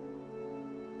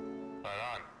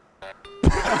 Right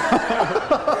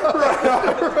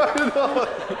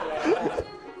on.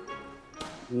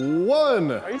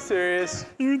 1. Are you serious?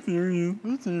 You're serious.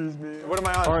 I'm serious, man. What am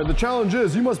I on? All right, the challenge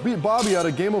is you must beat Bobby at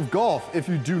a game of golf. If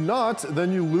you do not,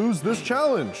 then you lose this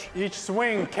challenge. Each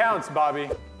swing counts, Bobby.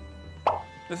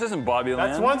 This isn't Bobby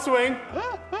Land. That's 1 swing.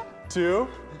 2.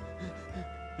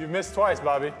 You've missed twice,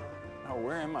 Bobby. Oh,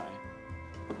 where am I?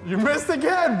 You missed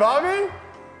again, Bobby.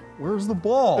 Where's the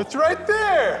ball? It's right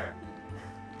there.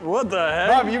 What the heck?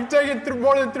 Bob, you've taken through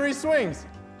more than 3 swings.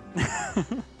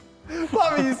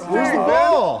 Bobby, you Where's the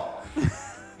ball?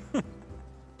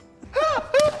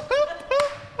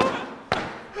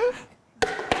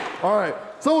 All right,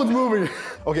 someone's moving.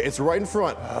 Okay, it's right in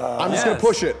front. I'm just gonna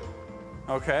push it.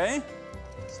 Okay.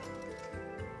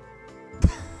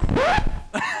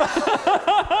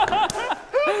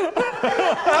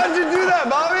 How'd you do that,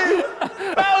 Bobby?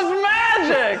 That was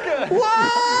magic!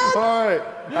 What? All right,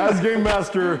 as game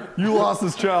master, you lost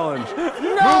this challenge. No!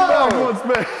 Move back one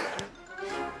space.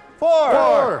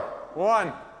 4.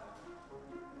 1,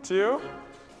 2.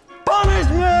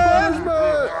 Punishment!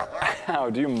 Ow,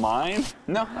 do you mind?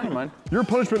 No, I don't mind. Your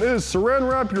punishment is saran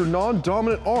wrap your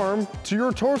non-dominant arm to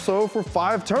your torso for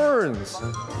 5 turns.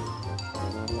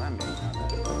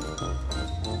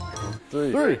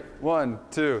 3. 1,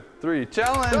 2, 3.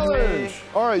 Challenge me.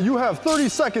 All right, you have 30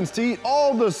 seconds to eat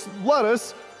all this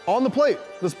lettuce on the plate.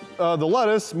 The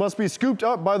lettuce must be scooped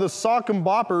up by the sock and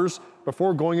boppers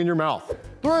before going in your mouth.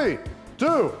 3,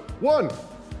 2, 1.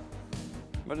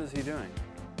 What is he doing?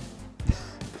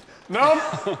 Nope.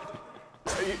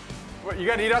 You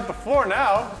gotta eat off the floor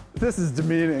now. This is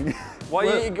demeaning. Why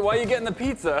are you getting the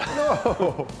pizza?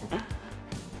 No.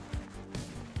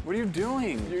 What are you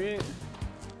doing?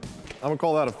 I'm gonna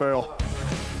call that a fail.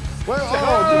 Wait,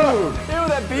 oh, dude. Ew,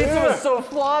 that pizza was so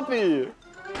floppy.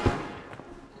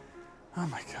 Oh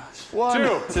my gosh. 1,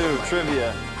 2,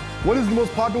 trivia. What is the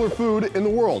most popular food in the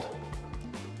world?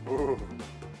 Ooh.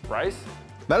 Rice?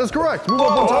 That is correct. Move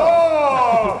up on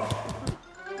top.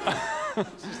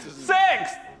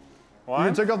 6! You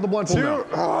can take off the blindfold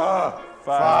now.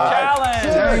 5. Challenge!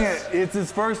 Dang it, it's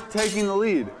his first taking the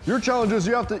lead. Your challenge is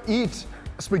you have to eat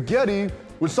spaghetti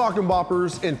with sock and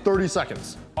boppers in 30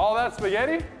 seconds. All that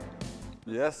spaghetti?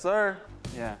 Yes, sir.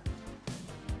 Yeah.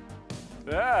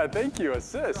 Yeah, thank you.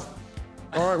 Assist.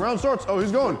 All right, round starts. Oh,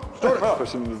 he's going. Start it.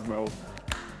 Push him in his mouth.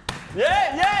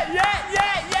 Yeah, yeah, yeah,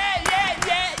 yeah, yeah, yeah,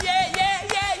 yeah, yeah, yeah,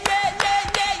 yeah, yeah,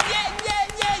 yeah, yeah, yeah,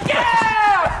 yeah, yeah!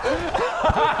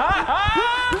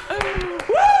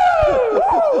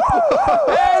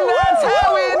 And that's how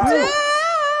we do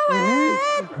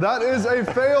it! That is a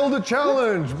failed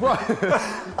challenge, Brian.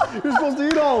 You're supposed to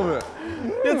eat all of it.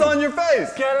 It's on your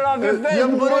face. Get it off your face you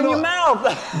and haven't put it in put it your on-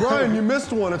 mouth. Brian, you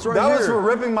missed one. It's right That here. was for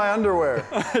ripping my underwear.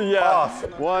 Yeah. Off.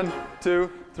 1, 2,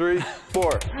 3,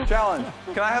 4. Challenge.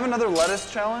 Can I have another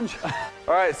lettuce challenge?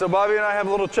 All right, so Bobby and I have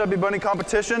a little chubby bunny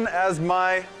competition as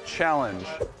my challenge.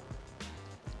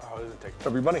 Oh, does it take?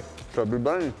 Chubby bunny. Chubby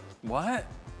bunny. What?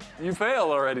 You failed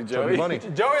already, Joey. Chubby bunny.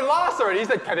 Joey lost already. He's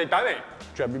like, "Kadetane."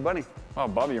 Chubby bunny. Oh,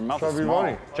 Bobby, your mouth is Chubby small.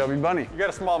 bunny. Chubby bunny. You got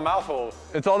a small mouth hole.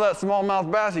 It's all that smallmouth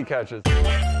bass he catches.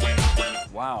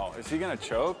 Wow, is he gonna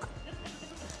choke?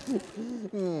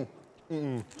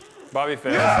 Bobby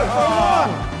failed.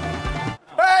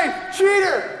 Hey,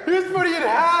 cheater! He was putting in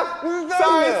half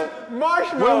size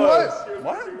marshmallows.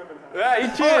 What? Yeah, he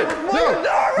cheated. You failed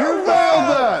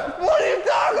that. What are you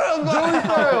talking about? Joey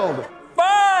failed.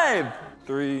 5!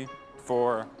 3,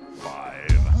 4,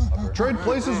 5. Trade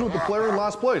places with the player in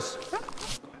last place.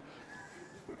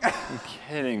 You're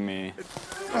kidding me.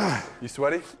 You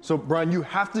sweaty? So, Brian, you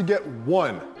have to get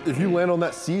 1. If you land on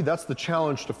that C, that's the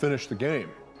challenge to finish the game.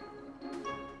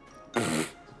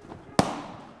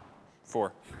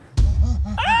 4.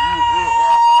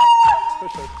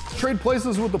 Trade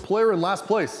places with the player in last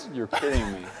place. You're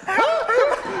kidding me.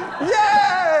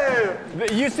 Yay!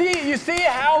 You see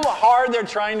how hard they're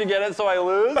trying to get it so I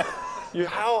lose?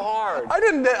 How hard? I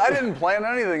didn't plan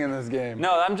anything in this game.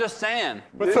 No, I'm just saying.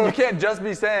 You can't just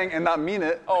be saying and not mean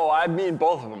it. Oh, I mean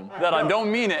both of them. That I don't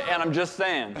mean it, and I'm just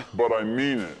saying. But I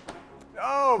mean it.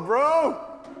 Oh, bro.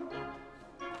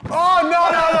 Oh,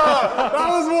 no. That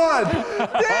was one.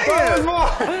 Dang it!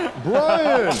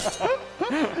 Brian.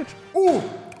 Ooh.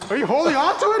 Are you holding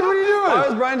on to it? What are you doing? Why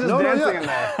was Brian just No, not dancing yet. in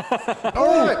there?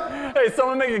 All right. Hey,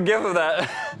 someone make a gif of that.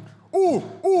 Ooh,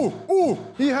 ooh, ooh.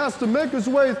 He has to make his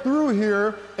way through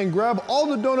here and grab all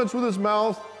the donuts with his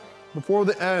mouth before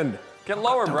the end. Get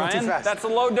lower, Don't go too Brian. fast. That's a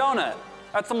low donut.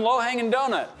 That's some low-hanging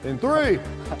donut. In 3,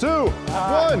 2,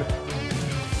 1.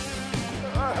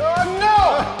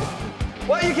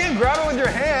 What? You can't grab it with your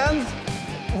hands.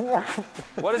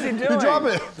 What is he doing? Drop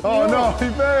it. Oh no, he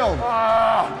failed.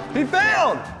 He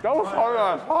failed. That was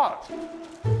hot.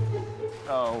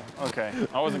 Oh, okay.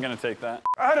 I wasn't gonna take that.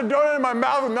 I had a donut in my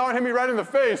mouth and now it hit me right in the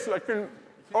face. I couldn't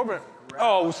open it.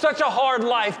 Oh, such a hard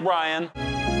life, Brian.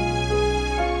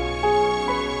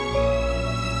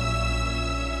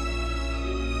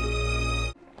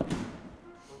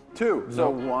 Two. So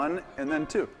 1 and then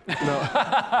 2.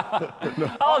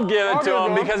 I'll give it to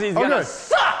him go. because he's gonna Okay.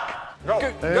 suck. Go.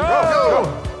 And go.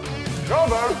 Go,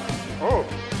 bro.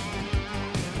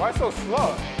 Why so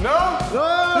slow? No!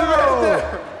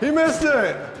 No! He missed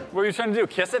it! What are you trying to do?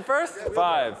 Kiss it first?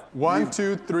 5. 1,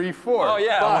 2, 3, 4. Oh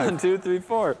yeah, 5. 1, 2, 3,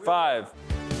 4, 5.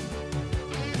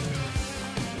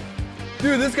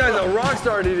 Dude, this guy's a rock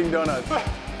star at eating donuts.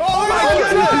 Oh my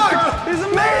goodness! He's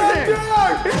amazing!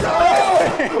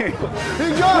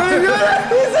 He got it!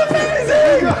 He's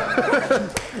amazing!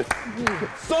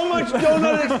 So much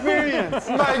donut experience.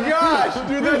 My gosh,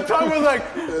 dude, that tongue was like.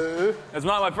 It's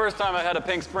not my first time I had a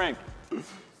pink sprink.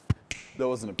 That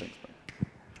wasn't a pink spring.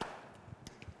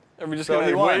 Are we just So he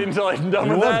gonna won. wait until I'm done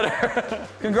with that?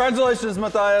 Congratulations,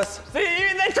 Matthias. See,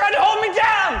 they tried to hold me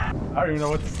down! I don't even know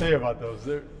what to say about those.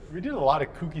 We did a lot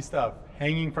of kooky stuff,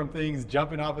 hanging from things,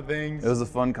 jumping off of things. It was a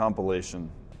fun compilation.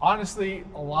 Honestly,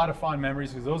 a lot of fun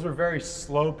memories because those were very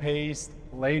slow-paced,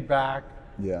 laid back.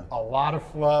 Yeah. A lot of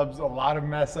flubs, a lot of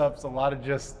mess ups, a lot of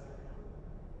just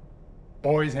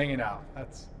boys hanging out.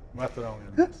 That's what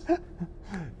I'm gonna miss.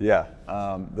 Yeah,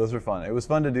 those were fun. It was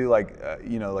fun to do, like,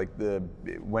 you know, like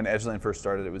when Edgeland first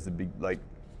started, it was the big, like,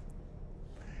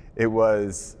 it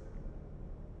was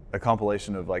a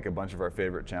compilation of like a bunch of our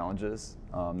favorite challenges.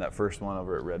 That first one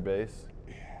over at Red Base,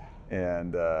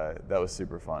 and that was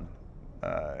super fun.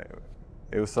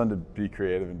 It was fun to be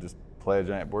creative and just play a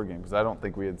giant board game, because I don't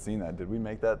think we had seen that. Did we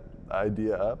make that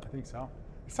idea up? I think so.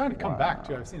 It's starting to come back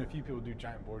too. I've seen a few people do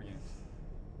giant board games.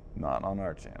 Not on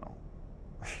our channel.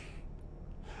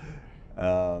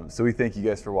 So we thank you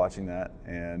guys for watching that,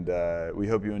 and we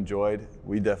hope you enjoyed.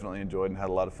 We definitely enjoyed and had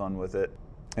a lot of fun with it.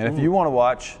 And if you want to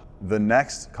watch the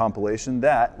next compilation,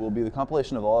 that will be the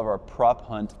compilation of all of our prop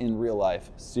hunt in real life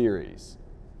series.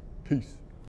 Peace.